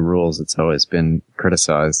Cthulhu rules. It's always been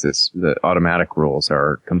criticized is the automatic rules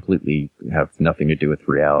have nothing to do with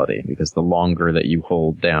reality, because the longer that you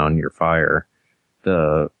hold down your fire,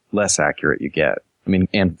 the less accurate you get. I mean,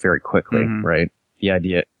 and very quickly, right?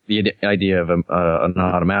 The idea of an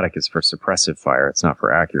automatic is for suppressive fire. It's not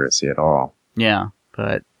for accuracy at all. Yeah,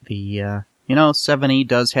 but the 7E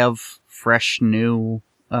does have fresh new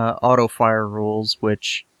auto fire rules,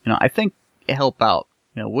 which I think help out.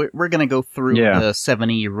 We're going to go through the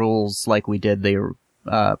 7E rules like we did the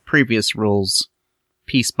previous rules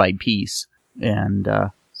piece by piece, and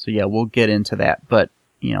we'll get into that. But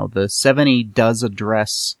the 7E does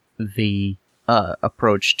address the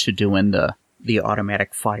approach to doing the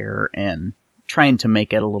automatic fire and trying to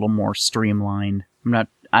make it a little more streamlined.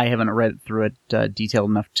 I haven't read through it detailed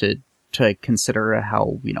enough to consider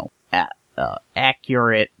how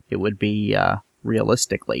accurate it would be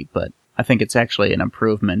realistically, but I think it's actually an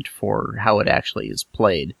improvement for how it actually is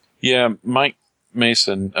played. Yeah, Mike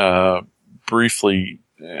Mason briefly,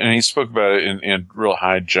 and he spoke about it in real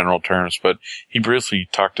high general terms, but he briefly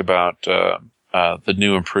talked about the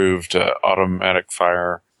new improved automatic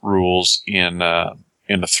fire rules in a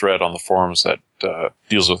thread on the forums that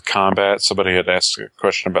deals with combat. Somebody had asked a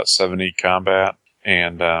question about 7E combat,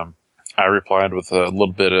 and I replied with a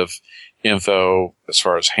little bit of info as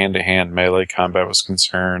far as hand-to-hand melee combat was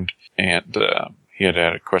concerned, and he had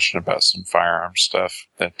a question about some firearm stuff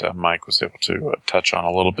that Mike was able to touch on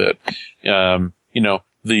a little bit.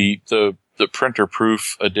 The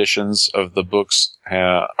printer-proof editions of the books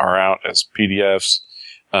are out as PDFs,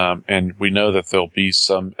 and we know that there'll be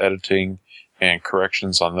some editing and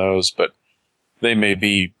corrections on those, but they may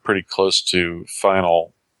be pretty close to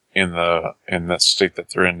final in the state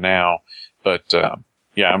that they're in now. But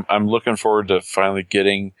I'm looking forward to finally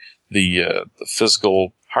getting the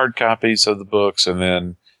physical hard copies of the books, and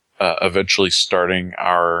then eventually starting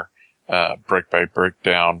our break by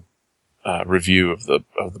breakdown review of the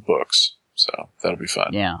books. So that'll be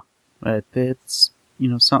fun. Yeah, but it's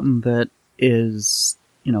something that is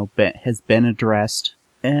has been addressed,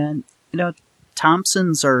 and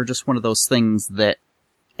Thompsons are just one of those things that,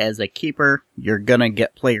 as a keeper, you're gonna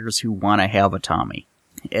get players who want to have a Tommy.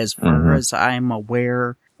 As far as I'm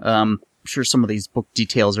aware, I'm sure some of these book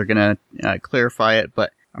details are gonna clarify it,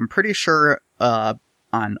 but I'm pretty sure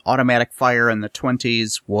on automatic fire in the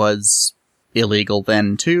 20s was illegal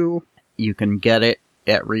then too. You can get it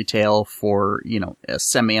at retail for, a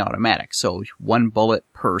semi-automatic, so 1 bullet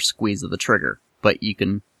per squeeze of the trigger. But you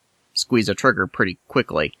can squeeze a trigger pretty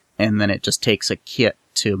quickly, and then it just takes a kit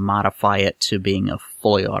to modify it to being a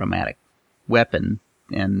fully automatic weapon,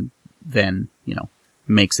 and then,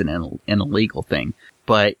 makes it an illegal thing.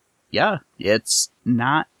 But yeah, it's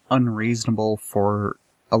not unreasonable for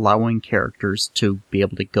allowing characters to be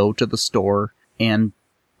able to go to the store and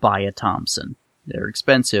buy a Thompson. They're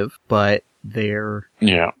expensive, but they're,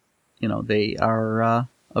 they are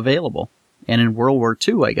available. And in World War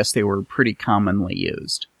II, I guess they were pretty commonly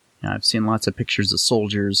used. I've seen lots of pictures of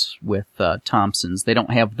soldiers with Thompsons. They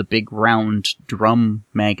don't have the big round drum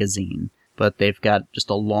magazine, but they've got just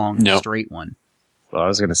a long, straight one. Well, I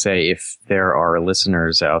was going to say, if there are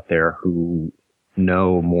listeners out there who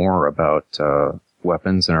know more about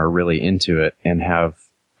weapons and are really into it and have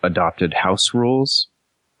adopted house rules,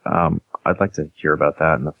 I'd like to hear about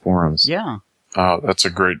that in the forums. Yeah. Oh, that's a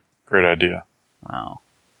great idea. Wow.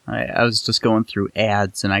 I was just going through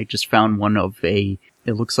ads, and I just found one of it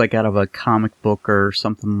looks like out of a comic book or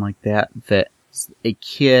something like that a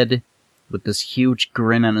kid with this huge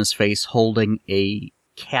grin on his face holding a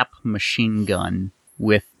cap machine gun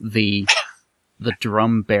with the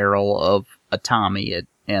drum barrel of a Tommy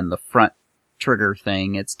and the front trigger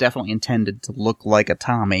thing. It's definitely intended to look like a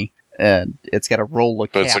Tommy. It's got a roll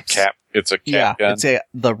of caps. But it's a cap gun? It's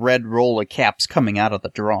the red roll of caps coming out of the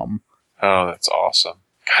drum. Oh, that's awesome.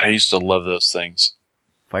 God, I used to love those things.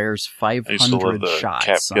 Fires 500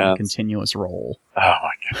 shots on a continuous roll. Oh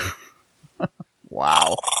my god.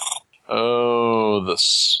 Wow. Oh, the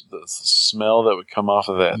smell that would come off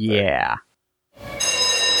of that thing. Yeah.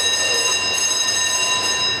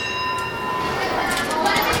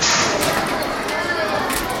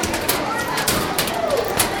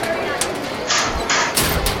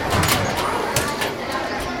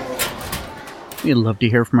 We'd love to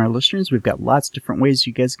hear from our listeners. We've got lots of different ways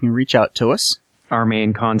you guys can reach out to us. Our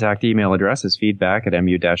main contact email address is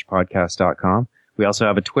feedback@mu-podcast.com. We also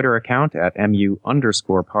have a Twitter account at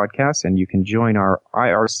 @mu_podcast, and you can join our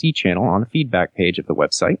IRC channel on the feedback page of the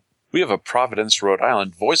website. We have a Providence, Rhode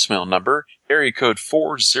Island voicemail number, area code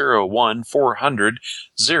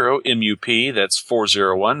 401-400-0MUP. That's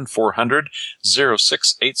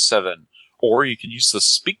 401-400-0687. Or you can use the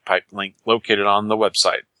SpeakPipe link located on the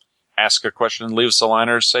website. Ask a question, leave us a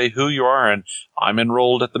liner, say who you are, and I'm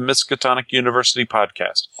enrolled at the Miskatonic University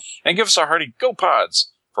podcast. And give us a hearty Go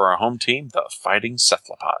Pods for our home team, the Fighting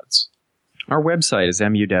Cephalopods. Our website is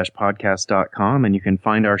mu-podcast.com, and you can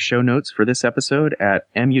find our show notes for this episode at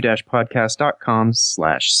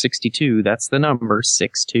mu-podcast.com/62. That's the number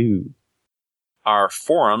 62. Our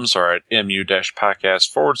forums are at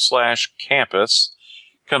mu-podcast.com/campus.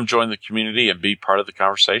 Come join the community and be part of the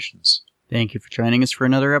conversations. Thank you for joining us for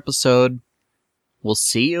another episode. We'll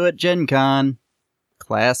see you at Gen Con.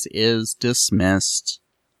 Class is dismissed.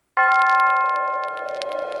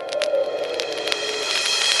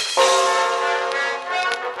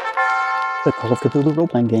 The Call of Cthulhu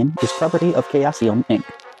role-playing game is property of Chaosium, Inc.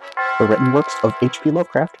 The written works of H.P.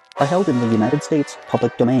 Lovecraft are held in the United States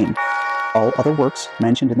public domain. All other works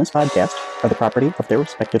mentioned in this podcast are the property of their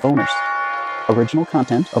respective owners. Original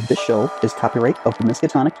content of this show is copyright of the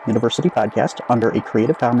Miskatonic University podcast under a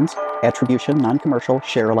Creative Commons Attribution Non-Commercial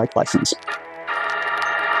Share-alike license.